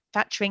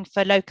manufacturing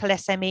for local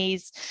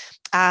SMEs,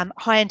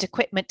 high-end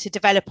equipment to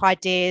develop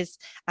ideas.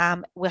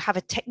 We'll have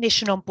a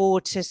technician on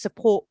board to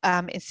support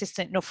and assist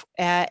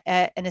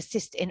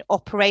in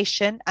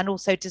operation and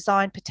also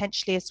design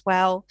potentially as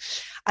well.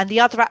 And the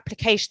other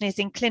application is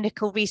in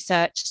clinical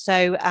research.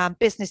 So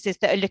businesses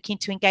that are looking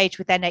to engage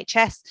with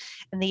NHS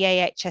and the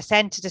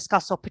AHSN to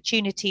discuss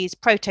opportunities,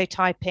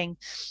 prototyping,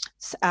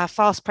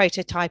 fast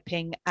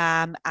prototyping,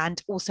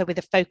 and also with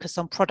a focus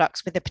on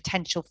products with the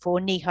potential for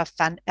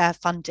NIHA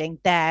funding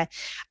there.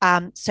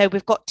 So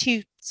we've got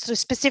two sort of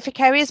specific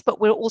areas, but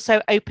we're also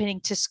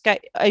open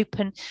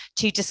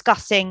to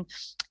discussing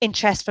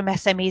interest from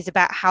SMEs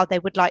about how they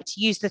would like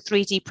to use the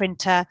 3D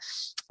printer,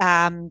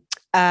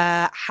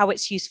 how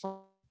it's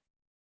useful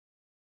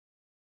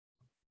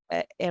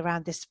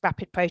around this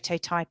rapid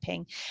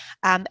prototyping.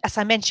 As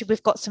I mentioned,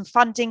 we've got some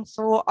funding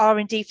for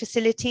R&D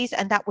facilities,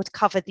 and that would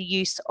cover the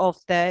use of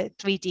the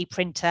 3D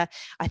printer.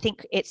 I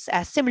think it's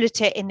similar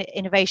to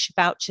innovation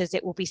vouchers.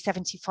 It will be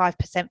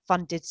 75%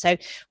 funded. So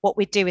what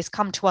we'd do is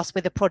come to us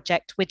with a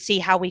project. We'd see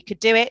how we could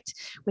do it.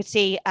 We'd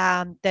see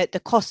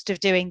the cost of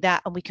doing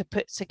that, and we could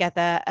put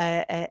together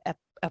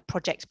a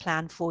project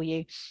plan for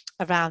you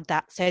around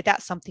that. So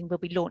that's something we'll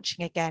be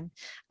launching again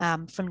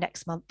from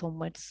next month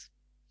onwards.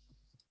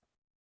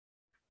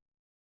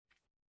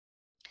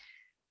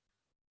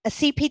 A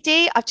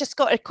CPD, I've just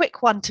got a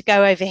quick one to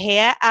go over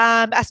here.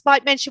 As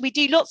Mike mentioned, we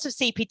do lots of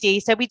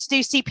CPD. So we do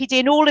CPD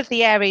in all of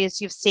the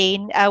areas you've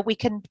seen. We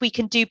can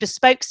do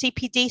bespoke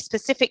CPD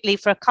specifically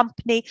for a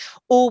company,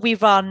 or we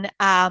run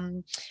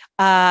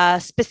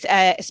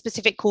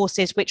specific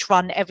courses which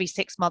run every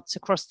 6 months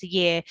across the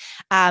year.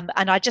 And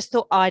I just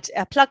thought I'd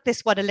plug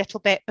this one a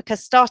little bit,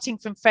 because starting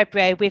from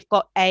February, we've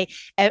got a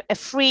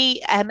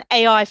free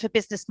AI for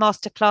Business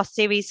Masterclass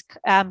series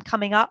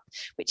coming up,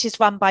 which is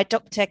run by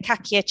Dr.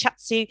 Kakia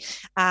Chatsu,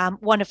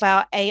 one of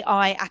our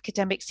AI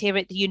academics here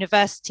at the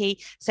university.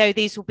 So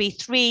these will be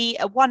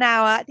 1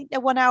 hour, I think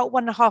they're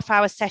 1.5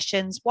 hour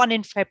sessions, one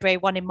in February,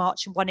 one in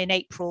March, and one in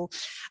April.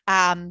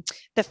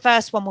 The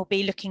first one will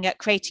be looking at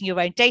creating your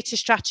own data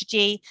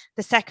strategy.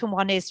 The second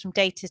one is from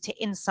data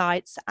to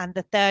insights. And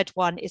the third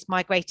one is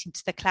migrating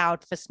to the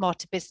cloud for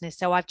smarter business.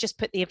 So I've just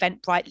put the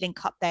Eventbrite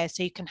link up there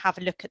so you can have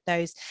a look at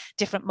those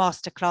different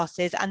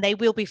masterclasses, and they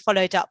will be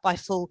followed up by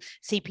full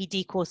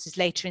CPD courses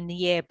later in the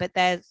year, but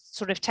they're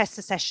sort of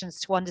tester sessions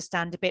to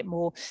understand a bit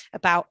more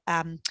about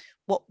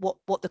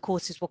what the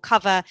courses will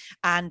cover,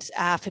 and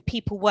for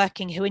people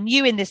working who are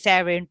new in this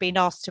area and being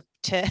asked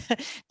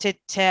to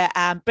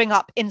bring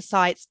up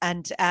insights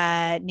and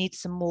need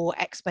some more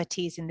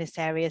expertise in this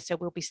area. So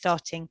we'll be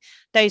starting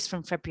those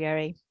from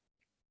February.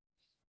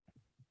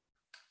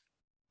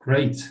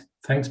 Great,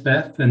 thanks,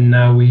 Beth. And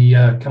now we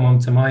come on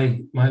to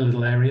my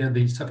little area,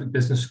 the Suffolk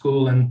Business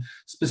School, and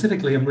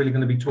specifically I'm really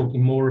going to be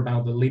talking more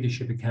about the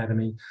Leadership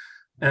Academy.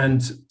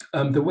 And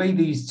the way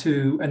these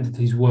two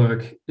entities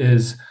work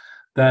is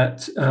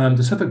that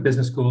the Suffolk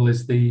Business School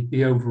is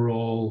the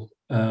overall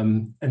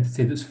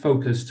entity that's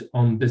focused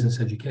on business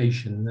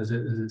education, as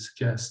it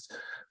suggests.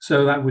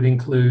 So that would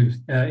include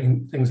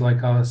in things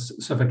like our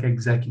Suffolk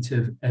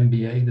Executive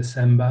MBA, the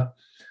SEMBA,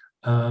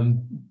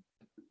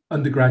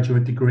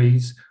 undergraduate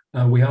degrees.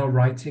 We are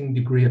writing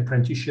degree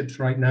apprenticeships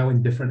right now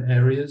in different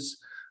areas.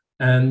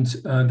 And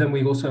then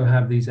we also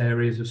have these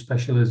areas of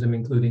specialism,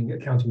 including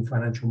accounting,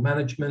 financial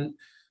management,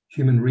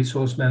 human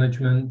resource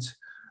management,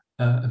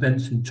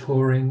 events and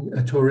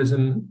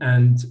tourism,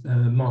 and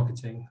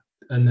marketing.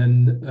 And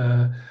then,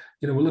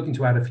 we're looking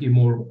to add a few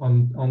more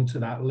onto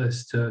that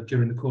list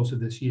during the course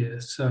of this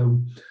year.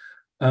 So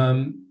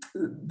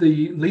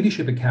the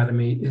Leadership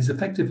Academy is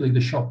effectively the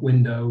shop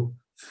window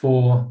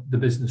for the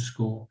business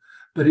school,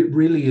 but it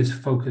really is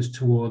focused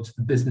towards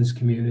the business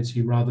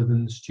community rather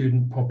than the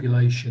student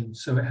population.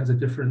 So it has a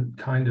different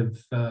kind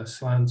of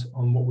slant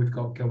on what we've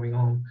got going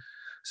on.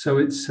 So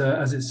it's,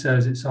 as it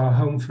says, it's our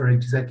home for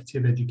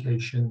executive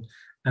education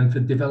and for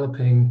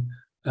developing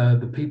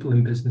the people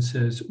in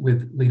businesses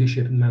with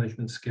leadership and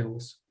management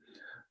skills.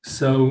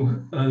 So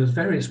there's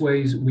various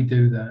ways we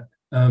do that.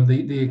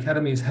 The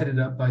Academy is headed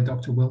up by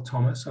Dr. Will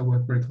Thomas. I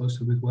work very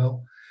closely with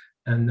Will.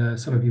 And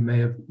some of you may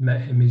have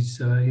met him.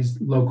 He's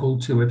local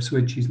to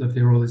Ipswich. He's lived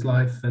here all his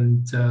life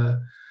and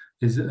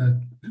is a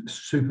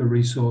super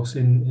resource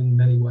in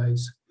many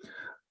ways.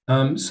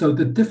 So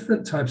the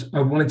different types,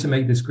 I wanted to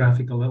make this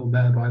graphic a little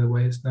better, by the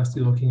way. It's nasty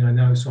looking, I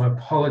know, so I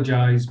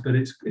apologize, but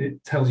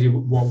it tells you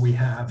what we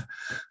have.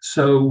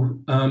 So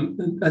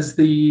as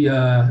the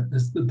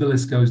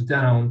list goes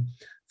down,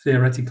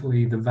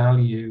 theoretically, the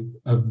value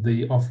of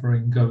the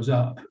offering goes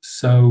up.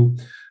 So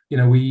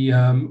we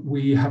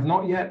have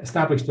not yet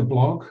established a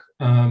blog.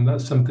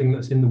 That's something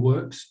that's in the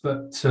works,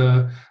 but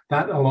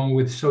that along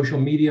with social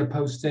media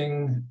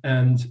posting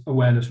and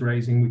awareness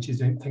raising, which is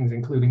things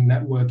including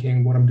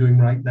networking, what I'm doing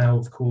right now,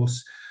 of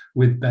course,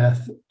 with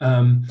Beth.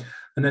 And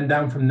then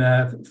down from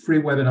there,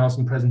 free webinars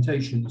and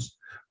presentations.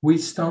 We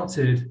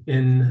started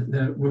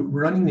we're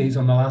running these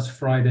on the last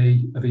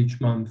Friday of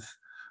each month,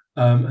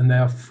 and they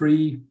are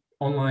free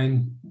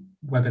online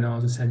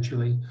webinars,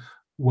 essentially,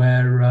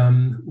 where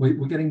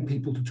we're getting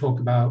people to talk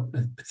about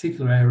a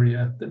particular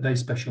area that they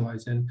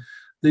specialize in.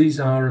 These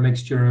are a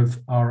mixture of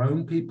our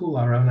own people,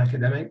 our own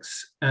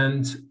academics,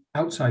 and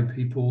outside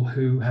people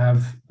who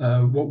have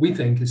what we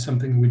think is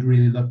something we'd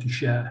really love to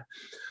share.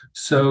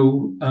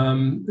 So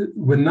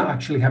we're not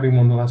actually having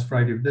one the last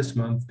Friday of this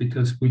month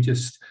because we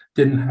just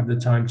didn't have the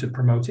time to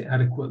promote it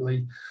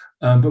adequately,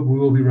 but we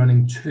will be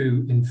running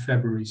 2 in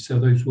February, so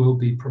those will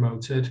be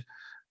promoted.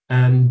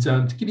 And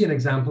to give you an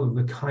example of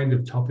the kind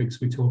of topics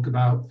we talk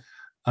about,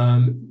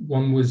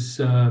 one was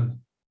to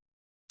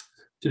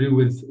do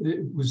with,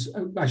 it was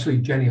actually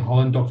Jenny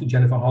Holland, Dr.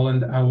 Jennifer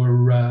Holland,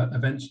 our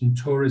events and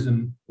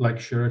tourism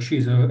lecturer.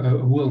 She's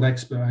a world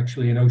expert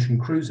actually in ocean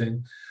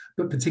cruising,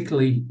 but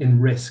particularly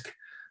in risk.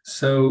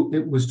 So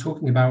it was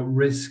talking about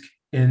risk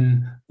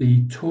in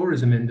the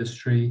tourism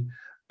industry,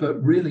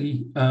 but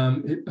really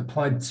it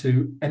applied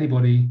to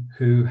anybody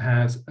who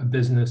has a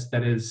business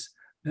that is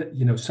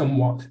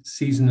somewhat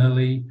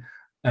seasonally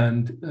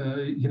and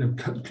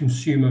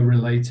consumer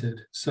related.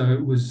 So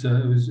it was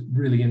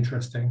really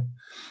interesting.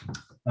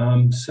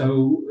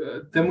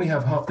 Then we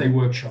have half-day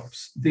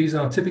workshops. These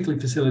are typically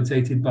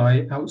facilitated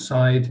by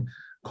outside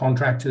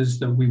contractors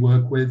that we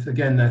work with.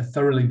 Again, they're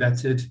thoroughly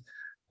vetted,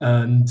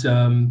 and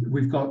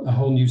we've got a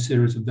whole new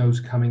series of those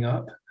coming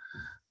up.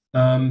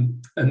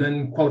 And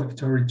then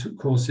qualificatory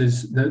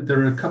courses. There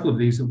are a couple of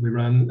these that we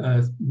run,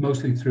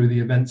 mostly through the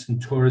events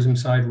and tourism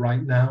side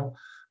right now.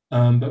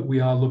 But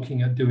we are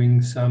looking at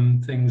doing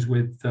some things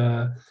with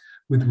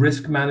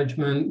risk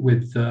management,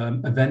 with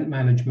event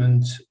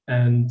management,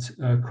 and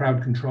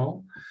crowd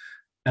control.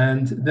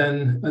 And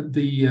then at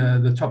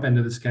the top end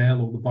of the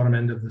scale, or the bottom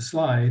end of the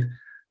slide,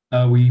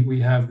 we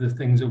have the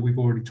things that we've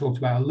already talked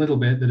about a little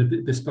bit, that are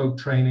bespoke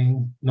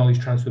training, knowledge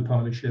transfer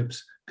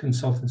partnerships,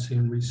 consultancy,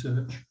 and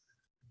research.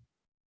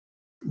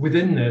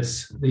 Within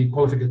this, the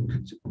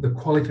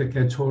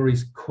qualificatory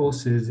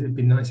courses, it'd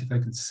be nice if I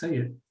could say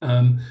it,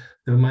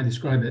 that might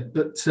describe it,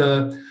 but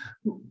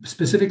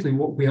specifically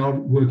what we are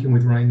working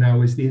with right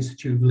now is the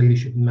Institute of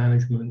Leadership and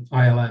Management,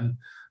 ILM.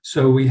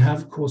 So we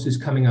have courses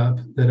coming up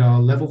that are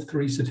level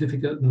 3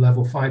 certificate and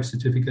level 5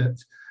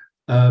 certificate,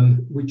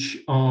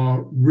 which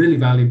are really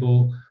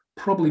valuable,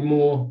 probably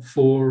more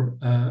for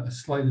a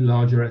slightly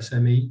larger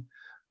SME,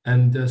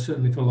 and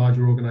certainly for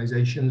larger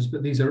organizations.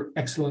 But these are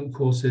excellent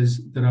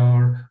courses that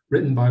are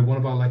written by one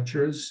of our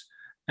lecturers,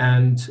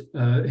 and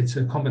it's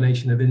a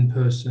combination of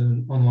in-person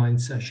and online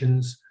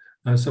sessions.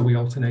 So we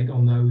alternate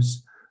on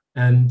those,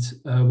 and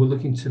we're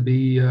looking to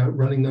be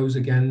running those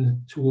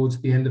again towards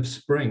the end of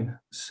spring.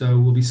 So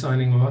we'll be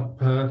signing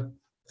up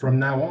from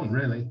now on,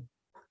 really.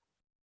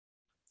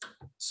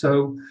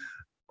 So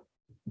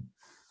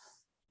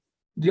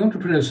the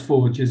Entrepreneur's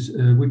Forge is,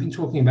 we've been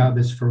talking about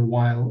this for a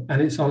while,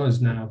 and it's on us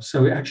now.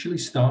 So it actually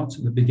starts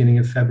at the beginning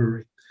of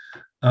February.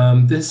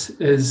 This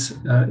is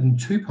in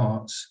 2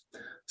 parts.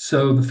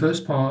 So the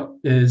first part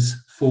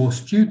is for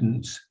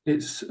students.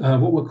 It's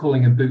what we're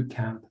calling a boot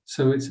camp.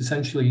 So it's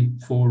essentially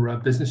for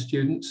business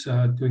students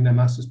doing their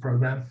master's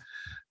program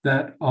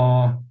that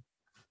are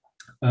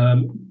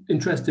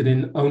interested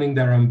in owning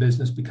their own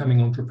business,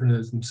 becoming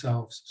entrepreneurs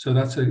themselves. So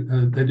that's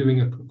they're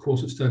doing a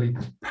course of study.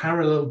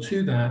 Parallel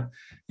to that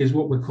is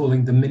what we're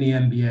calling the mini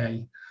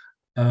MBA,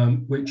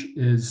 which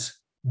is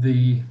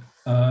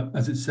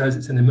as it says,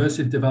 it's an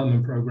immersive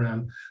development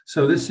program.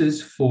 So this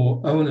is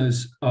for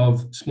owners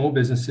of small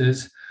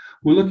businesses.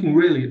 We're looking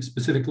really at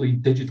specifically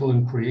digital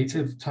and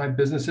creative type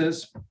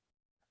businesses,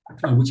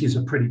 which is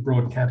a pretty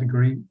broad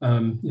category,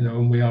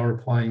 and we are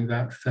applying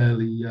that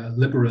fairly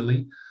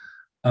liberally.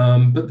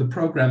 But the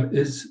program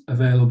is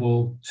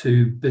available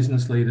to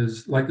business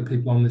leaders like the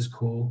people on this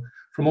call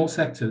from all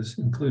sectors,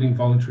 including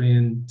voluntary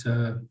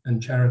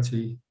and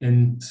charity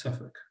in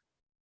Suffolk.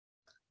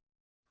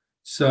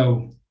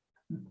 So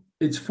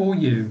it's for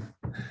you.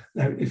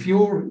 Now, if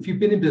you've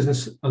been in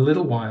business a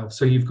little while,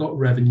 so you've got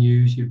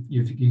revenues,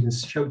 you can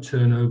show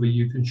turnover,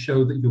 you can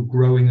show that you're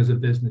growing as a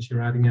business,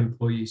 you're adding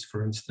employees,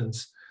 for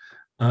instance.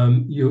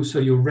 So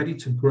you're ready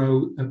to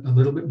grow a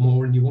little bit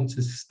more, and you want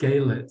to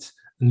scale it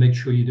and make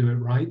sure you do it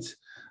right.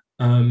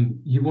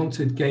 You want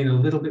to gain a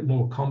little bit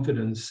more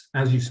confidence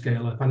as you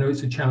scale up. I know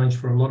it's a challenge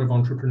for a lot of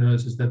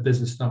entrepreneurs as their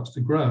business starts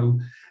to grow.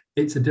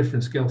 It's a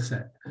different skill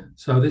set.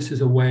 So this is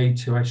a way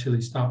to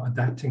actually start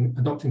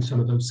adopting some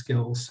of those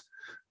skills.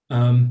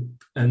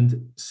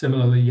 And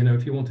similarly,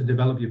 if you want to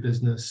develop your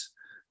business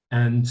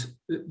and,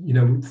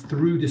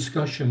 through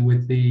discussion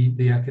with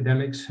the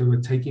academics who are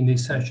taking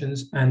these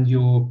sessions and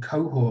your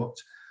cohort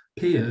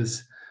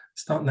peers,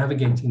 start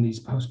navigating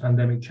these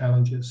post-pandemic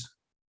challenges.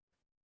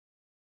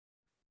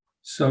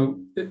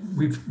 So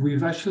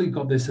we've actually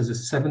got this as a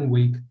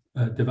 7-week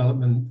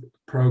development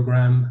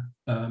program.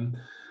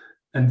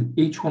 And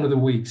each one of the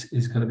weeks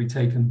is going to be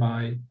taken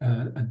by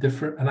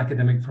an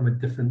academic from a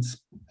different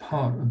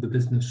part of the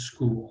business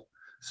school.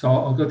 So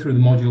I'll go through the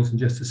modules in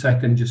just a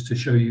second, just to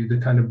show you the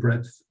kind of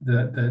breadth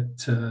that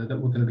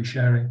we're going to be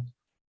sharing.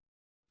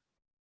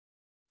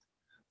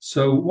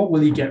 So what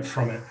will you get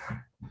from it?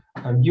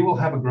 You will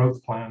have a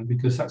growth plan,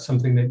 because that's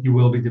something that you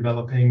will be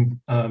developing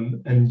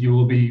and you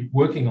will be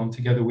working on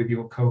together with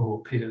your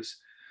cohort peers.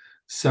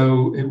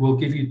 So it will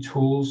give you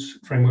tools,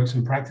 frameworks,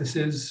 and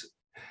practices.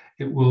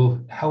 It will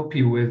help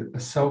you with a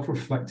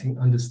self-reflecting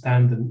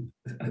understanding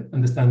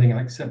and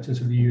acceptance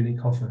of your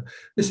unique offer.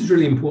 This is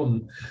really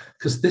important,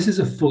 because this is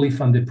a fully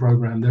funded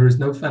program. There is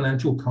no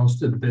financial cost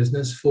to the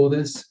business for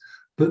this,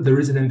 but there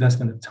is an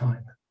investment of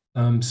time.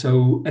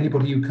 So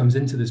anybody who comes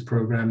into this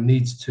program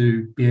needs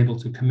to be able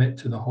to commit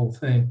to the whole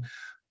thing.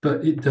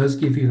 But it does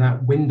give you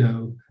that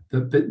window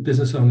that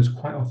business owners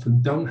quite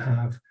often don't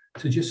have,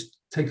 to just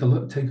take a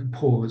look, take a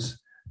pause,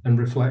 and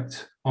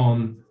reflect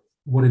on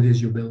what it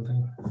is you're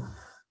building.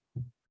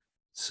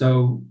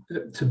 So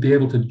to be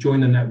able to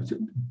join a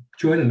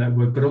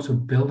network, but also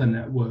build a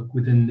network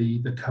within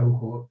the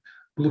cohort,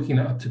 we're looking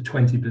at up to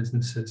 20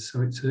 businesses.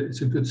 So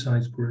it's a good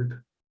sized group.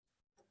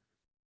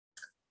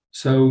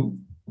 So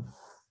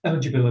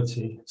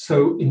eligibility.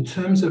 So in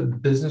terms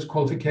of business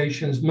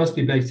qualifications, must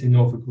be based in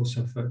Norfolk or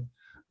Suffolk,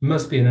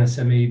 must be an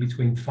SME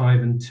between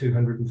 5 and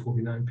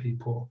 249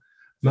 people,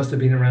 must have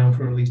been around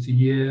for at least a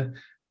year,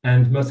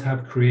 and must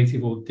have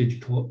creative or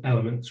digital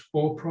elements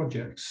or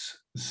projects.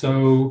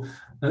 So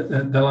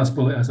the last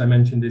bullet, as I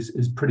mentioned,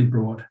 is pretty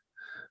broad.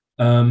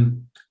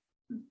 And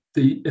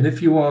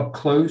if you are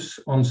close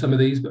on some of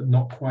these but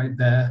not quite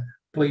there,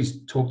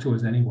 please talk to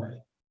us anyway.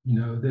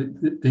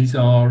 These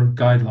are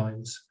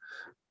guidelines.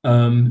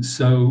 And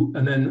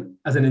then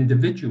as an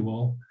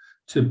individual,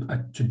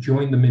 to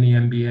join the mini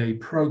MBA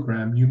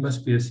program, you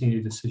must be a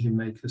senior decision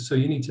maker. So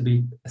you need to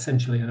be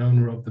essentially an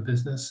owner of the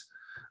business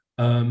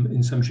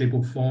in some shape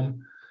or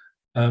form.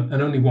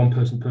 And only one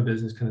person per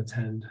business can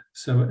attend.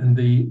 So, and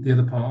the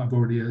other part I've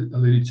already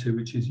alluded to,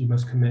 which is you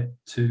must commit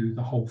to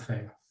the whole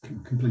thing,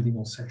 completing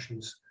all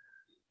sessions.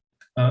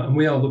 And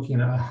we are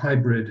looking at a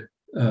hybrid.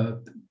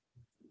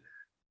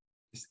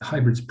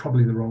 Hybrid's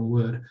probably the wrong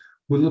word.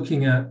 We're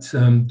looking at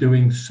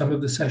doing some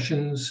of the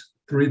sessions.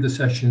 3 of the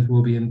sessions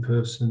will be in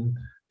person.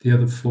 The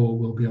other 4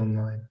 will be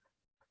online.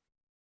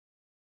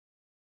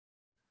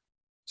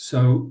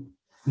 So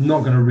I'm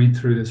not going to read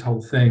through this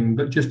whole thing,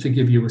 but just to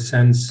give you a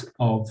sense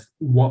of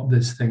what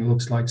this thing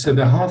looks like. So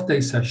the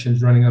half-day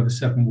sessions running over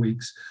 7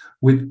 weeks,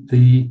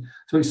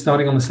 so it's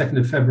starting on the 2nd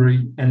of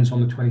February, ends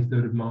on the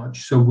 23rd of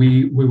March. So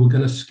we're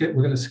going to skip the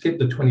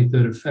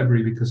 23rd of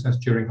February because that's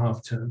during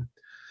half term.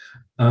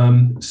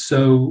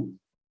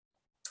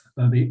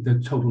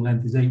 The total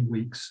length is 8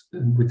 weeks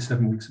with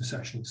 7 weeks of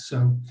sessions.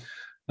 So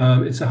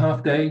it's a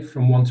half day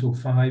from 1 till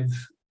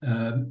 5,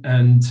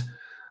 and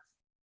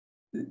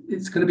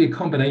it's going to be a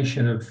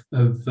combination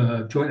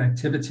of joint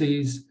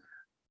activities,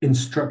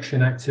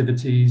 instruction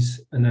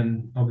activities, and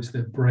then obviously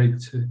a break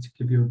to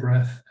give you a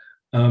breath.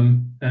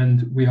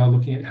 And we are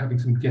looking at having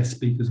some guest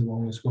speakers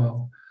along as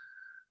well.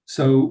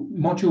 So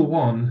module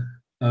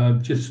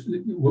 1, just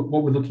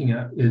what we're looking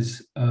at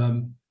is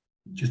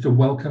just a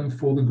welcome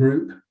for the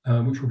group,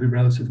 which will be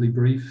relatively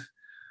brief,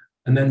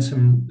 and then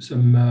some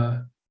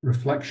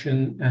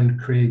reflection and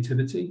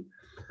creativity.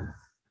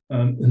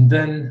 And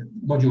then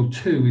module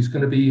 2 is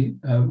going to be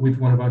with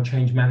one of our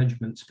change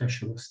management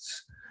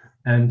specialists.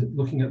 and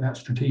looking at that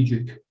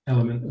strategic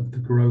element of the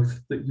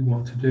growth that you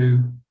want to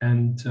do,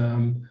 and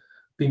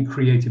being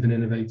creative and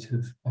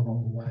innovative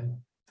along the way.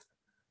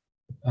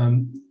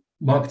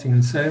 Marketing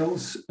and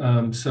sales.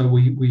 So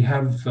we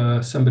have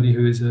somebody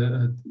who is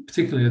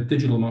particularly a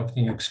digital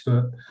marketing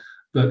expert,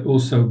 but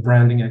also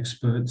branding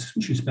expert.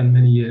 She spent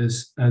many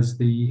years as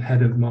the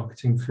head of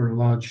marketing for a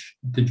large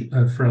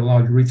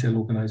retail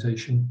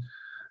organization.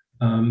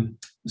 And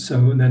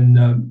then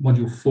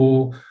module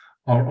 4,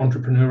 our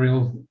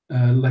entrepreneurial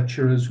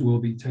lecturers will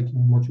be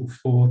taking module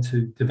 4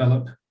 to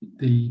develop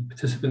the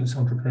participants'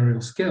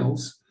 entrepreneurial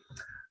skills.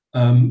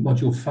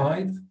 Module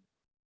 5,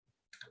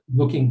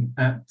 looking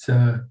at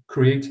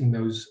creating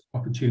those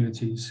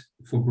opportunities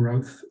for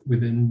growth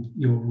within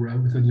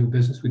your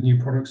business with new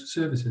products and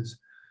services,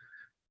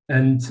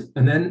 and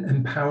then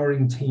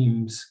empowering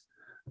teams.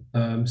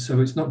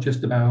 So it's not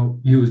just about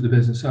you as the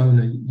business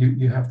owner.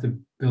 You have to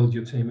build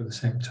your team at the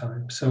same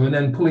time. So, and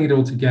then pulling it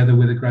all together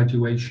with a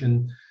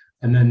graduation,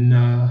 and then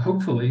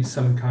hopefully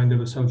some kind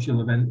of a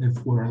social event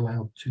if we're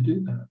allowed to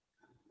do that.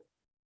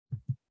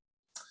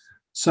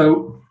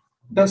 So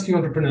that's the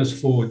Entrepreneur's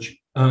Forge.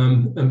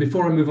 And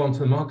before I move on to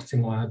the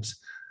marketing labs,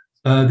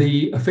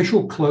 the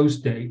official close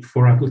date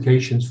for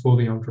applications for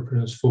the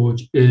Entrepreneur's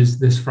Forge is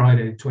this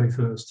Friday,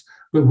 21st.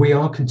 But we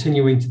are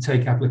continuing to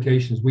take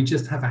applications. We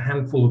just have a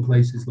handful of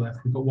places left.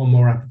 We've got one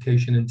more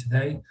application in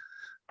today.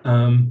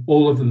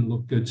 All of them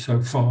look good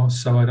so far,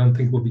 so I don't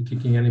think we'll be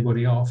kicking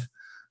anybody off.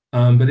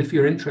 But if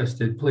you're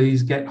interested,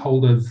 please get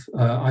hold of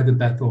either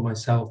Beth or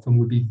myself, and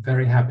we'd be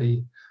very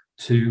happy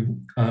to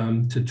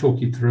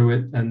talk you through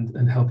it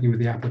and help you with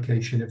the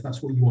application if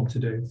that's what you want to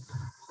do.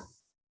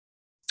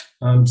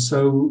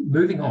 So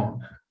moving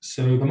on.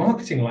 So the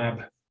marketing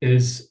lab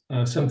is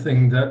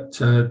something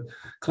that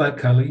Claire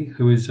Kelly,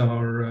 who is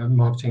our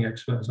marketing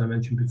expert, as I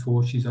mentioned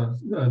before, she's our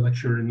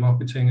lecturer in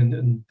marketing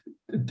and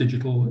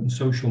digital and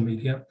social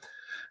media.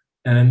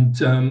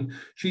 And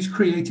she's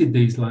created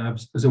these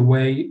labs as a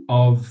way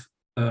of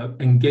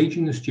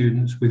engaging the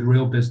students with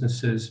real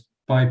businesses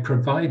by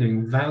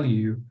providing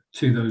value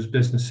to those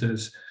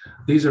businesses.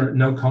 These are at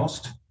no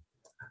cost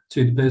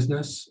to the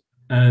business.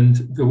 And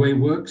the way it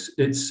works,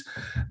 it's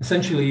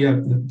essentially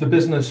the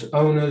business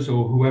owners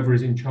or whoever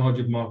is in charge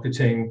of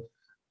marketing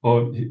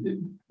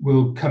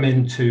will come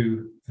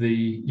into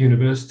the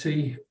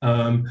university.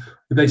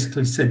 We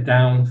basically sit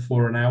down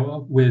for an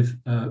hour with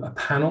a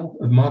panel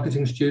of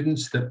marketing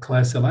students that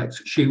Claire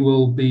selects. She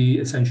will be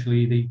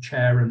essentially the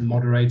chair and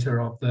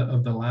moderator of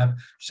the lab.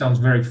 Sounds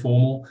very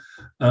formal.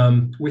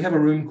 We have a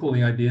room called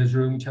the Ideas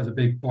Room, which has a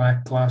big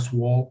black glass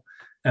wall.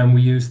 And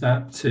we use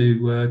that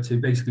to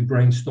basically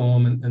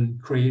brainstorm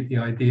and create the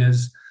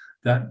ideas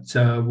that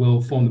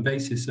will form the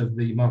basis of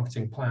the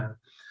marketing plan.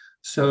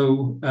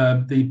 So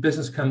the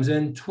business comes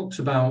in, talks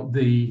about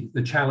the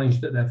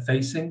challenge that they're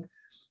facing,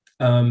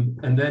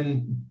 and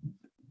then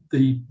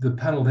the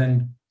panel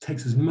then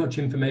takes as much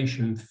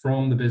information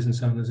from the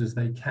business owners as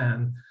they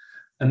can.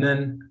 And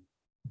then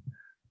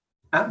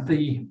at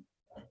the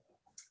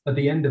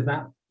end of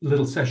that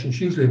little session,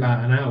 it's usually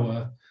about an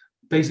hour,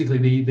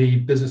 basically the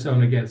business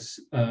owner gets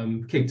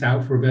kicked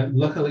out for a bit.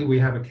 Luckily, we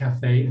have a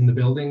cafe in the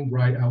building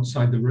right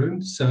outside the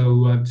room,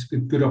 so it's a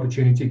good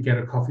opportunity to get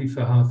a coffee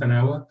for half an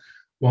hour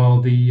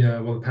while the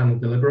panel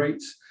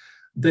deliberates.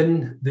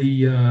 Then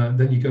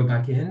you go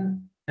back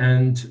in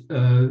and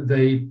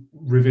they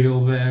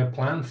reveal their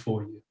plan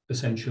for you,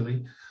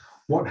 essentially.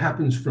 What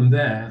happens from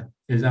there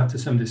is, after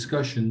some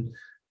discussion,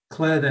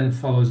 Claire then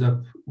follows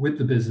up with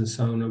the business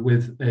owner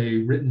with a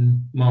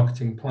written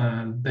marketing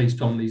plan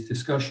based on these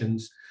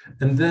discussions.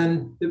 And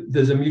then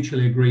there's a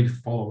mutually agreed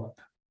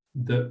follow-up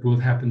that will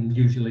happen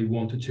usually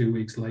 1 to 2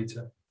 weeks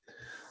later.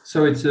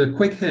 So it's a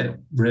quick hit,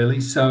 really.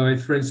 So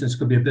if, for instance,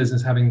 could be a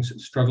business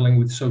struggling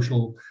with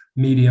social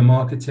media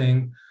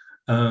marketing,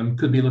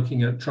 could be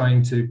looking at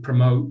trying to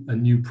promote a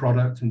new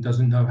product and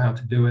doesn't know how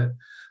to do it.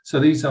 So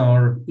these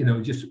are,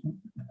 just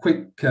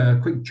quick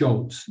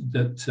jolts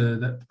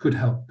that could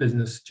help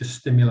business, just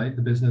stimulate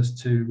the business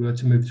to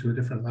move to a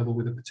different level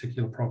with a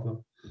particular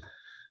problem.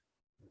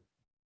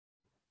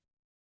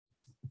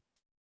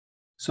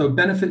 So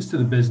benefits to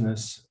the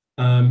business.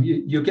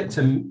 You'll get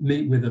to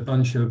meet with a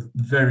bunch of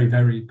very,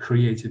 very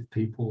creative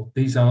people.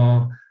 These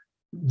are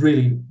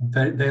really,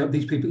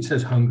 these people, it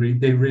says hungry,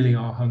 they really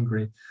are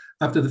hungry.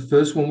 After the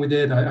first one we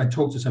did, I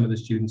talked to some of the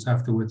students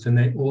afterwards, and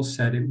they all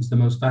said it was the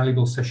most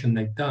valuable session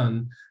they'd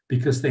done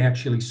because they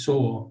actually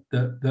saw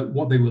that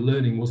what they were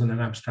learning wasn't an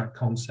abstract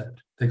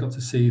concept. They got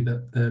to see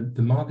that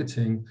the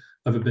marketing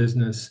of a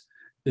business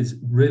is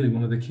really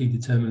one of the key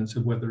determinants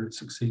of whether it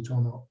succeeds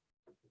or not.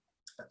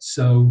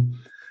 So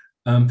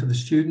for the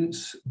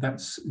students,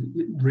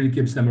 it really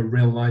gives them a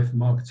real life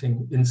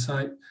marketing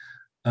insight.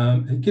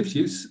 It gives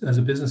you, as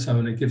a business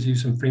owner, it gives you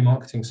some free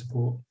marketing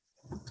support.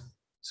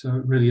 So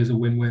it really is a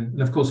win-win.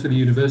 And of course, for the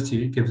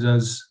university, it gives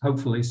us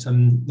hopefully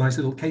some nice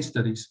little case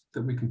studies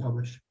that we can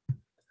publish.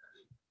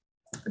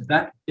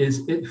 That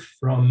is it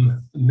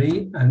from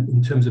me, and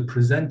in terms of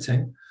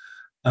presenting.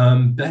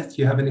 Beth,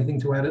 do you have anything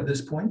to add at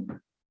this point?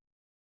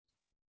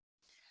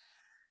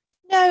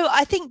 No,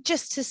 I think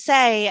just to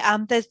say,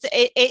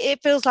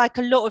 it feels like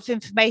a lot of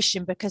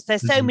information because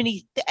there's so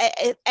many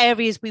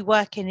areas we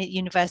work in at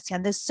university,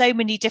 and there's so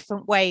many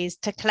different ways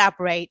to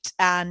collaborate,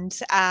 and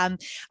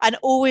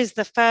always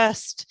the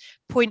first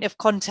point of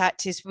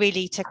contact is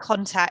really to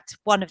contact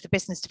one of the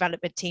business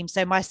development team,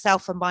 so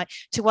myself and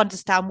to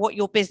understand what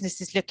your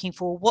business is looking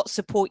for, what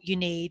support you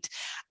need,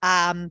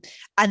 and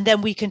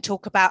then we can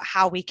talk about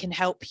how we can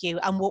help you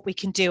and what we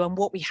can do and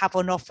what we have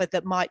on offer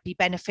that might be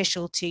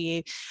beneficial to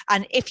you.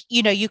 And if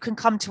you can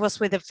come to us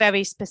with a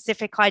very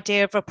specific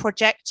idea of a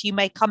project, you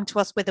may come to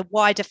us with a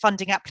wider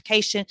funding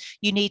application,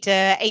 you need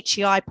a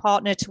HEI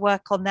partner to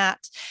work on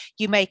that,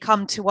 you may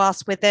come to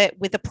us with a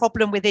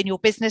problem within your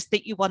business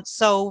that you want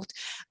solved,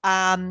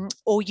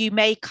 or you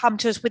may come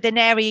to us with an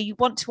area you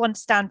want to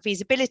understand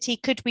feasibility.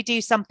 Could we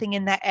do something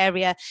in that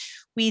area?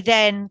 We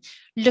then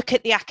look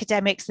at the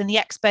academics and the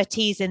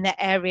expertise in that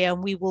area,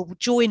 and we will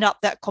join up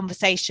that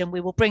conversation.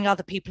 We will bring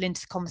other people into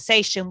the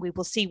conversation. We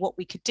will see what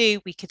we could do.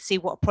 We could see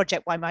what a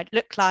project might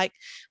look like.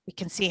 We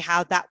can see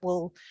how that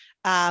will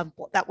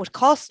what that would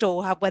cost,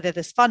 or whether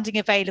there's funding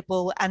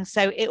available. And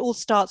so it all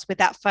starts with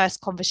that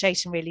first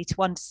conversation, really,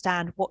 to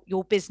understand what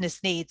your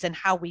business needs and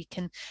how we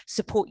can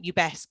support you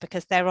best,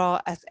 because there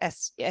are,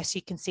 as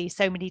you can see,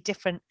 so many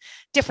different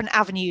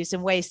avenues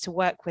and ways to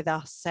work with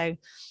us. So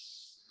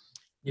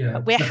yeah,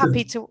 we're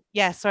happy to.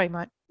 Yeah, sorry,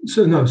 Mike.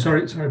 So no,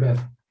 sorry,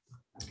 Beth.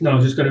 No, I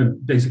was just going to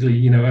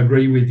basically,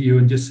 agree with you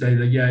and just say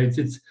that, yeah,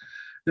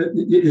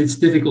 it's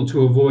difficult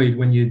to avoid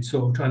when you're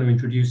sort of trying to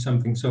introduce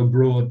something so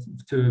broad,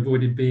 to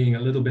avoid it being a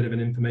little bit of an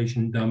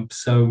information dump.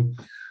 So,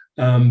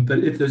 but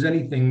if there's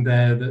anything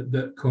there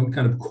that kind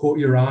of caught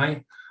your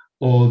eye,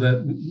 or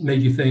that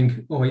made you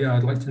think, oh yeah,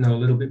 I'd like to know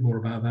a little bit more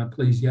about that,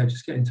 please, yeah,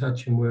 just get in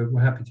touch, and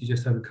we're happy to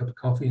just have a cup of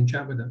coffee and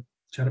chat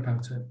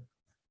about it.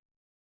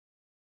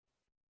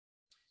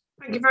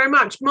 Thank you very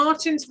much.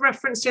 Martin's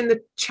referenced in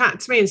the chat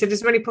to me and said,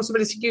 is there any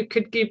possibility you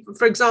could give,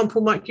 for example,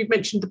 Mike, you've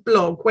mentioned the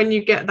blog, when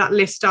you get that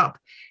list up,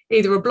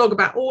 either a blog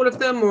about all of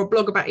them or a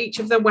blog about each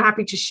of them, we're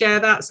happy to share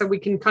that so we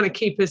can kind of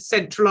keep a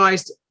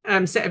centralized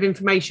set of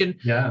information.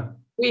 Yeah.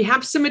 We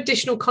have some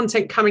additional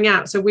content coming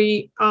out. So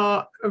we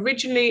are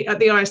originally at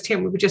the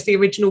ISTM, we were just the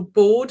original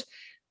board.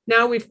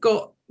 Now we've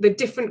got the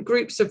different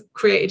groups have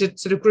created a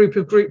sort of group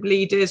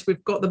leaders.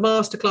 We've got the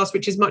masterclass,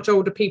 which is much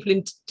older people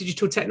in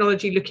digital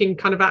technology looking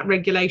kind of at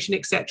regulation,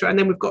 etc. And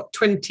then we've got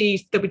there'll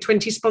be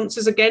 20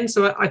 sponsors again.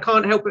 So I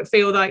can't help but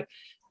feel like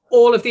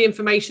all of the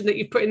information that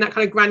you've put in that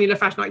kind of granular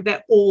fashion, like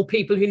they're all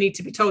people who need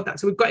to be told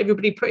that. So we've got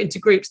everybody put into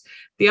groups.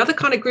 The other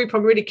kind of group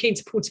I'm really keen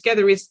to pull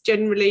together is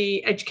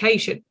generally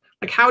education.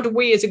 Like, how do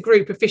we as a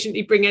group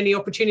efficiently bring any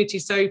opportunity?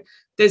 So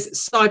there's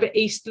Cyber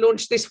East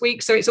launched this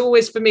week. So it's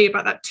always for me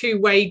about that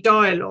two-way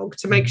dialogue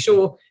to make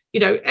sure,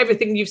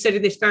 everything you've said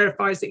in this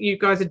verifies that you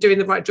guys are doing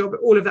the right job.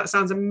 All of that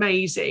sounds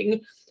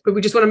amazing, but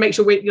we just want to make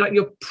sure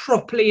you're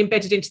properly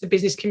embedded into the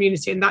business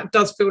community. And that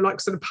does feel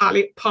like sort of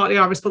partly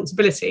our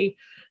responsibility.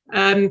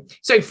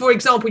 So for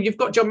example, you've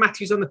got John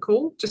Matthews on the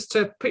call, just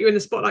to put you in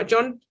the spotlight.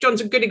 John's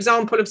a good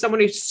example of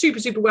someone who's super,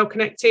 super well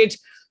connected.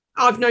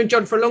 I've known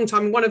John for a long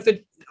time.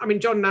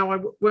 John now I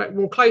work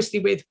more closely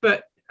with,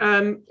 but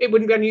it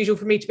wouldn't be unusual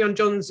for me to be on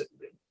John's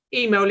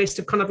email list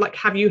of kind of like,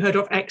 have you heard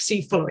of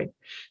XC following?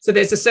 So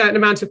there's a certain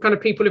amount of kind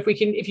of people,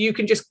 if you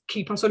can just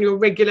keep us on your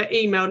regular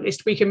email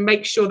list, we can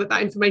make sure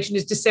that information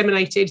is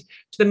disseminated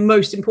to the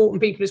most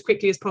important people as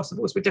quickly as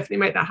possible. So we definitely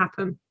make that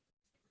happen.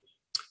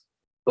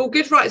 All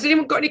good, right? Has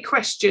anyone got any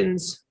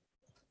questions?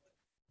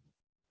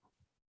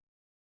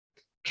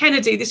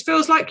 Kennedy, this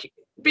feels like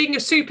being a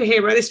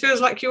superhero. This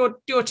feels like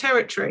your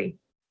territory.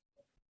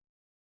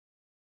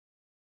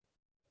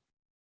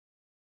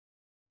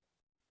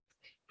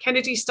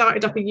 Kennedy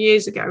started up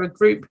years ago. A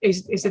group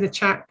is in the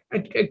chat.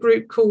 A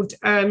group called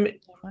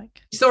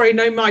Mike. Sorry,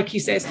 no Mike. He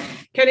says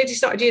Kennedy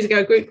started years ago.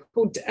 A group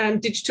called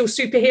Digital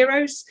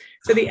Superheroes.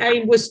 So the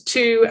aim was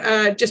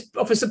to just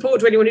offer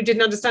support to anyone who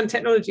didn't understand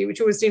technology,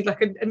 which always seems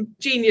like a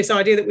genius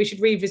idea that we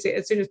should revisit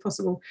as soon as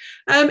possible.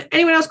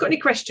 Anyone else got any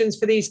questions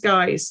for these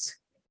guys?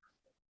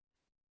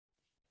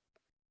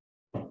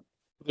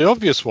 The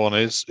obvious one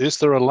is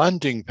there a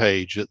landing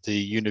page at the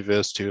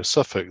University of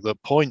Suffolk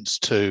that points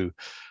to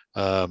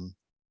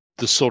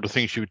the sort of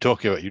things you were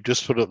talking about? You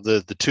just put up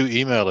the two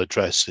email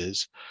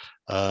addresses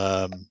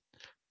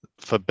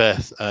for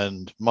Beth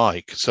and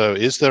Mike. So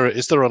is there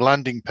a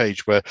landing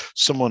page where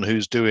someone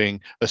who's doing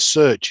a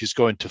search is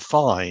going to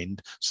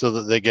find, so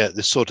that they get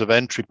this sort of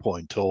entry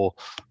point, or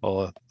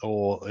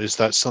is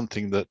that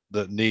something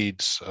that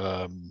needs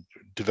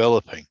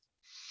developing?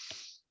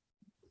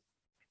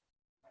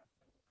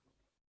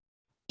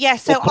 Yeah,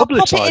 so or I'll pop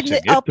it in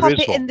the, publicising, I'll if there pop is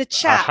it in one. the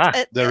chat.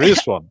 Aha, there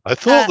is one. I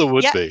thought there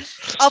would yeah, be.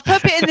 I'll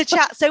pop it in the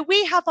chat. So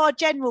we have our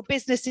general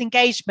business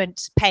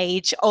engagement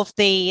page of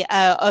the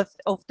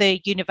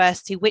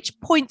university, which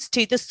points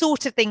to the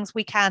sort of things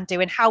we can do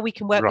and how we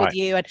can work with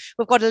you. And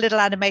we've got a little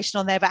animation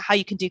on there about how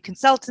you can do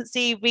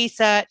consultancy,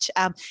 research,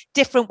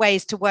 different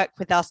ways to work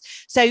with us.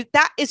 So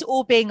that is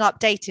all being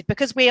updated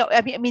because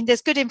I mean,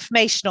 there's good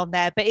information on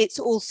there, but it's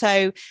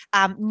also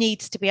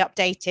needs to be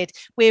updated.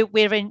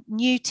 We're in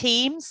new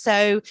teams,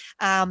 so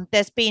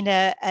there's been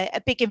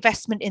a big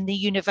investment in the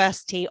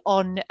university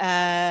on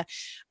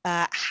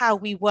how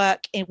we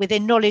work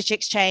within knowledge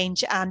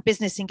exchange and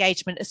business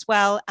engagement as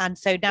well. And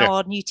so now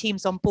our new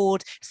team's on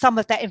board. Some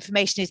of that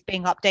information is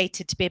being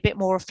updated to be a bit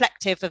more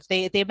reflective of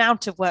the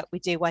amount of work we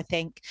do, I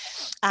think.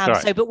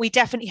 But we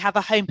definitely have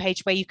a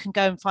homepage where you can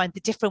go and find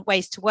the different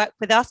ways to work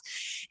with us.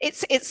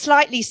 It's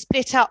slightly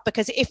split up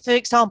because if, for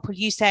example,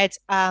 you said,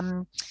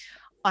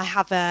 I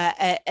have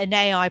an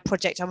AI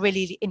project I'm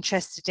really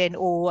interested in,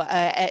 or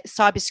a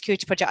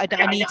cybersecurity project.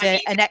 I need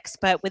an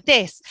expert with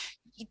this.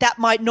 That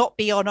might not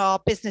be on our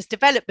business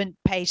development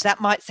page.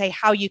 That might say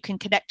how you can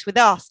connect with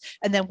us,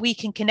 and then we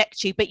can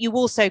connect you. But you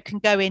also can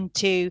go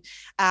into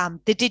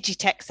the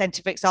Digitech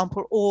Centre, for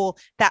example, or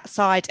that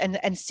side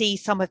and see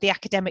some of the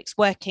academics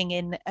working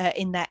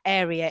in that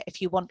area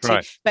if you want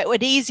to. But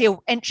an easier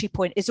entry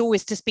point is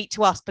always to speak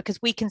to us, because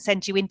we can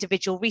send you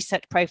individual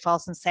research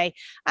profiles and say,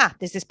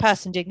 there's this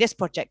person doing this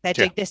project. They're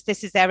doing this.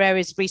 This is their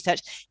areas of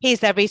research. Here's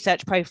their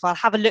research profile.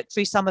 Have a look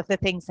through some of the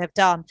things they've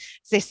done.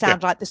 Does this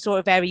sound like the sort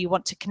of area you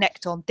want to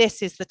connect on?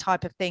 This is the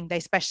type of thing they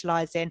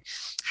specialize in.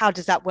 How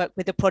does that work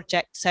with the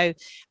project? So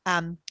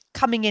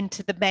coming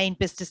into the main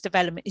business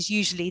development is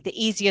usually the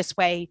easiest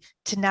way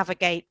to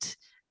navigate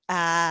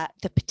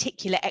the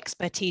particular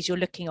expertise you're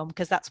looking on,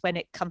 because that's when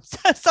it comes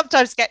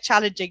sometimes get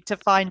challenging to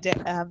find it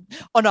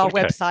on our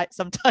website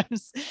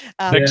sometimes.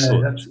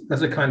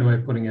 That's a kind way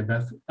of putting it,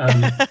 Beth.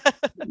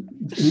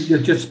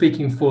 Just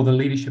speaking for the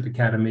Leadership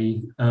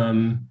Academy, I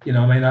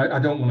mean, I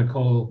don't want to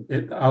call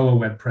it our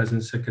web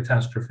presence a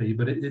catastrophe,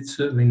 but it's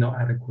certainly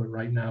not adequate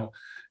right now.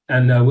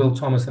 And Will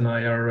Thomas and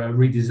I are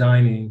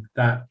redesigning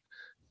that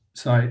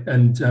site,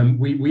 and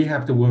we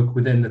have to work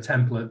within the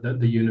template that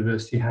the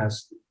university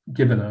has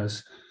given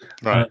us.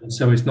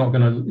 So it's never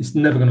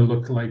going to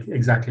look like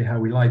exactly how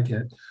we like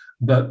it.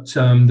 But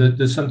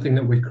there's something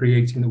that we're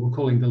creating that we're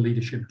calling the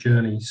leadership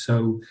journey.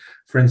 So,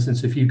 for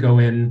instance, if you go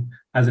in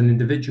as an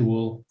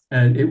individual,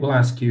 and it will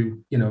ask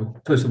you,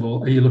 first of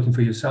all, are you looking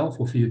for yourself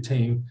or for your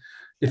team?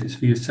 If it's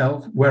for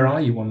yourself, where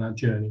are you on that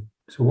journey?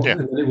 So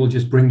and it will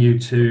just bring you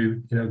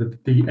to,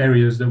 the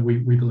areas that we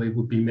believe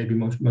would be maybe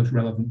most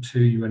relevant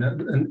to you.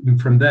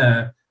 And from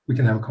there, we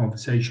can have a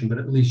conversation, but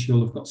at least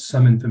you'll have got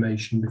some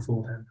information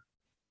beforehand.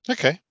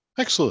 Okay,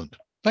 excellent.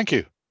 Thank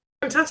you.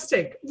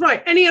 Fantastic.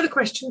 Right. Any other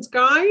questions,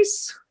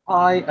 guys?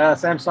 Hi,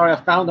 Sam. Sorry, I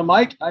found the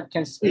mic. I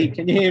can speak.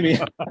 Can you hear me?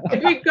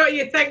 We've got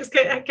you. Thanks,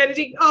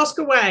 Kennedy. Ask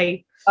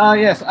away.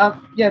 Yes.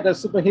 The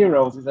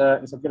superheroes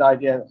is a good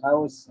idea.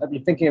 I've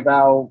been thinking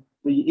about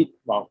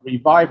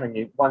reviving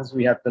it once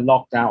we have the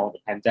lockdown or the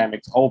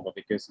pandemic's over,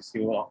 because it's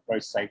still not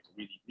very safe to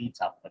really meet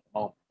up at the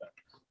moment. But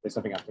there's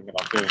something I'm thinking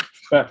about doing.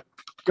 But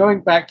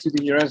going back to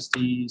the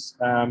universities,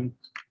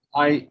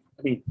 I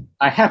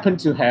happen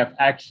to have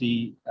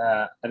actually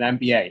an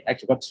MBA.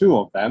 Actually, got two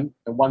of them,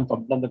 and one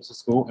from London Business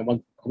School and one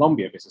from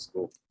Columbia Business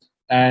School.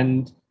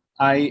 And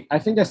I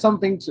think there's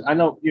something to. I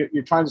know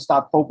you're trying to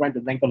start a program to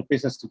link all the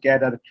business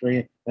together to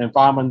create an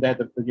environment that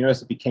the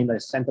university became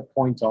a center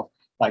point of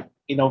like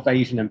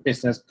innovation and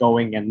business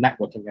going and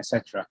networking,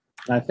 etc.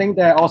 And I think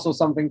there's also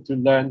something to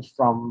learn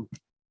from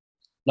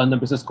London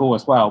Business School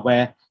as well,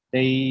 where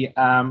they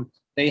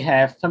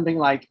have something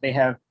like they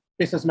have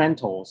business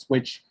mentors,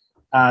 which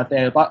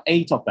there are about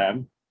 8 of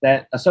them,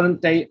 that a certain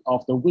day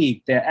of the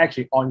week, they're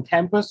actually on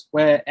campus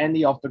where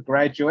any of the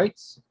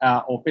graduates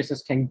or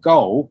business can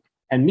go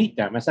and meet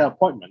them as an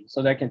appointment,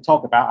 so they can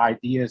talk about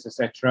ideas,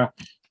 etc.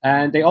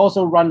 And they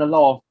also run a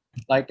lot of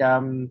like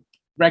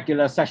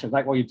regular sessions,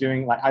 like what you're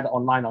doing, like either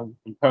online or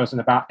in person,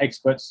 about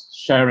experts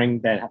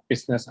sharing their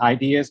business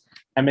ideas.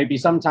 And maybe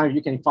sometimes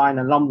you can find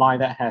an alumni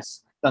that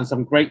has done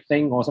some great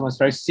thing, or someone's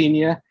very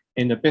senior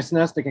in the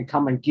business. They can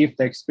come and give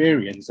their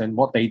experience and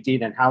what they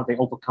did and how they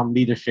overcome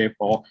leadership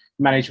or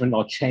management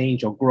or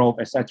change or growth,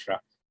 etc.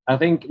 I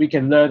think we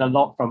can learn a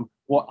lot from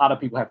what other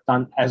people have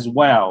done as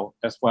well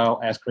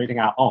as creating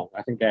our own.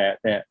 I think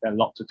there's a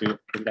lot to do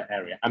in that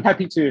area. I'm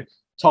happy to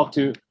talk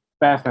to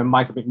Beth and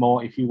Mike a bit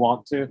more if you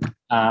want to.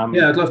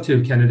 Yeah, I'd love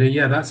to, Kennedy.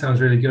 Yeah, that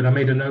sounds really good. I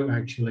made a note,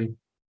 actually.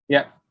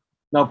 Yeah,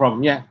 no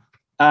problem. Yeah.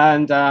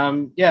 And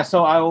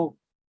so I'll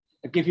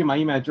give you my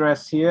email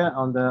address here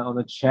on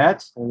the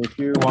chat. And if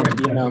you want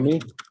to email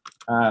me,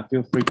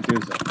 feel free to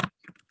do so.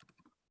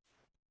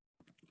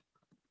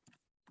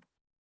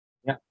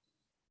 Yeah.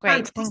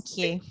 Great, thank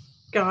you.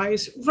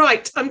 Guys,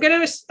 right, are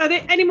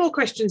there any more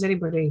questions,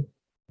 anybody?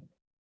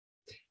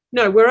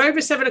 No, we're over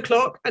 7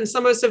 o'clock, and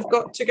some of us have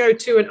got to go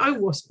to an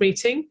OWASP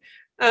meeting.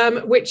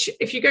 which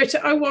if you go to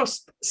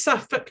OWASP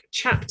Suffolk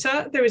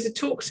chapter, there is a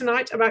talk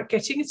tonight about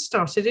getting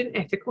started in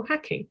ethical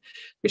hacking,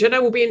 which I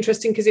know will be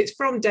interesting because it's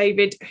from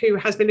David, who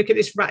has been looking at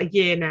this for about a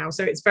year now.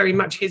 So it's very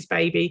much his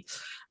baby.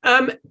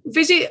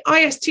 Visit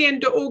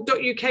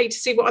istn.org.uk to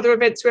see what other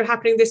events are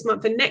happening this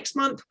month and next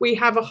month. We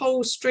have a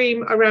whole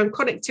stream around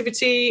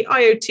connectivity,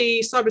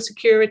 IoT,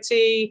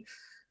 cybersecurity,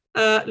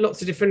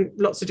 lots of different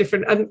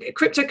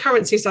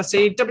cryptocurrencies. I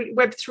see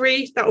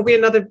Web3, that will be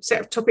another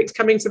set of topics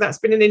coming, so that's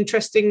been an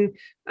interesting,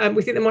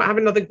 we think they might have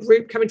another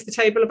group coming to the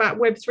table about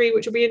Web3,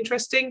 which will be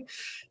interesting.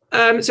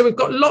 So we've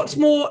got lots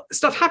more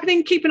stuff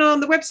happening. Keep an eye on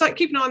the website,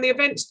 keep an eye on the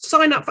events,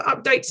 sign up for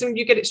updates and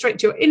you get it straight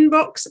to your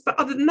inbox. But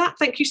other than that,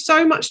 thank you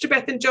so much to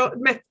Beth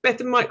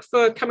and Mike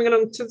for coming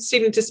along to this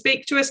evening to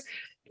speak to us.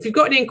 If you've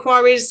got any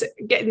inquiries,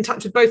 get in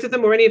touch with both of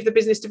them or any of the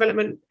business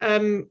development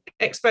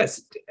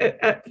experts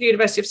at the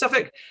University of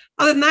Suffolk.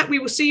 Other than that, we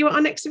will see you at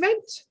our next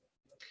event.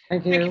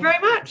 Thank you. Thank you very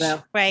much.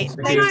 Great.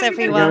 Thank Thanks, you.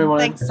 everyone.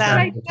 Thank you,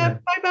 Thanks, Sam.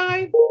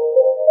 Bye-bye.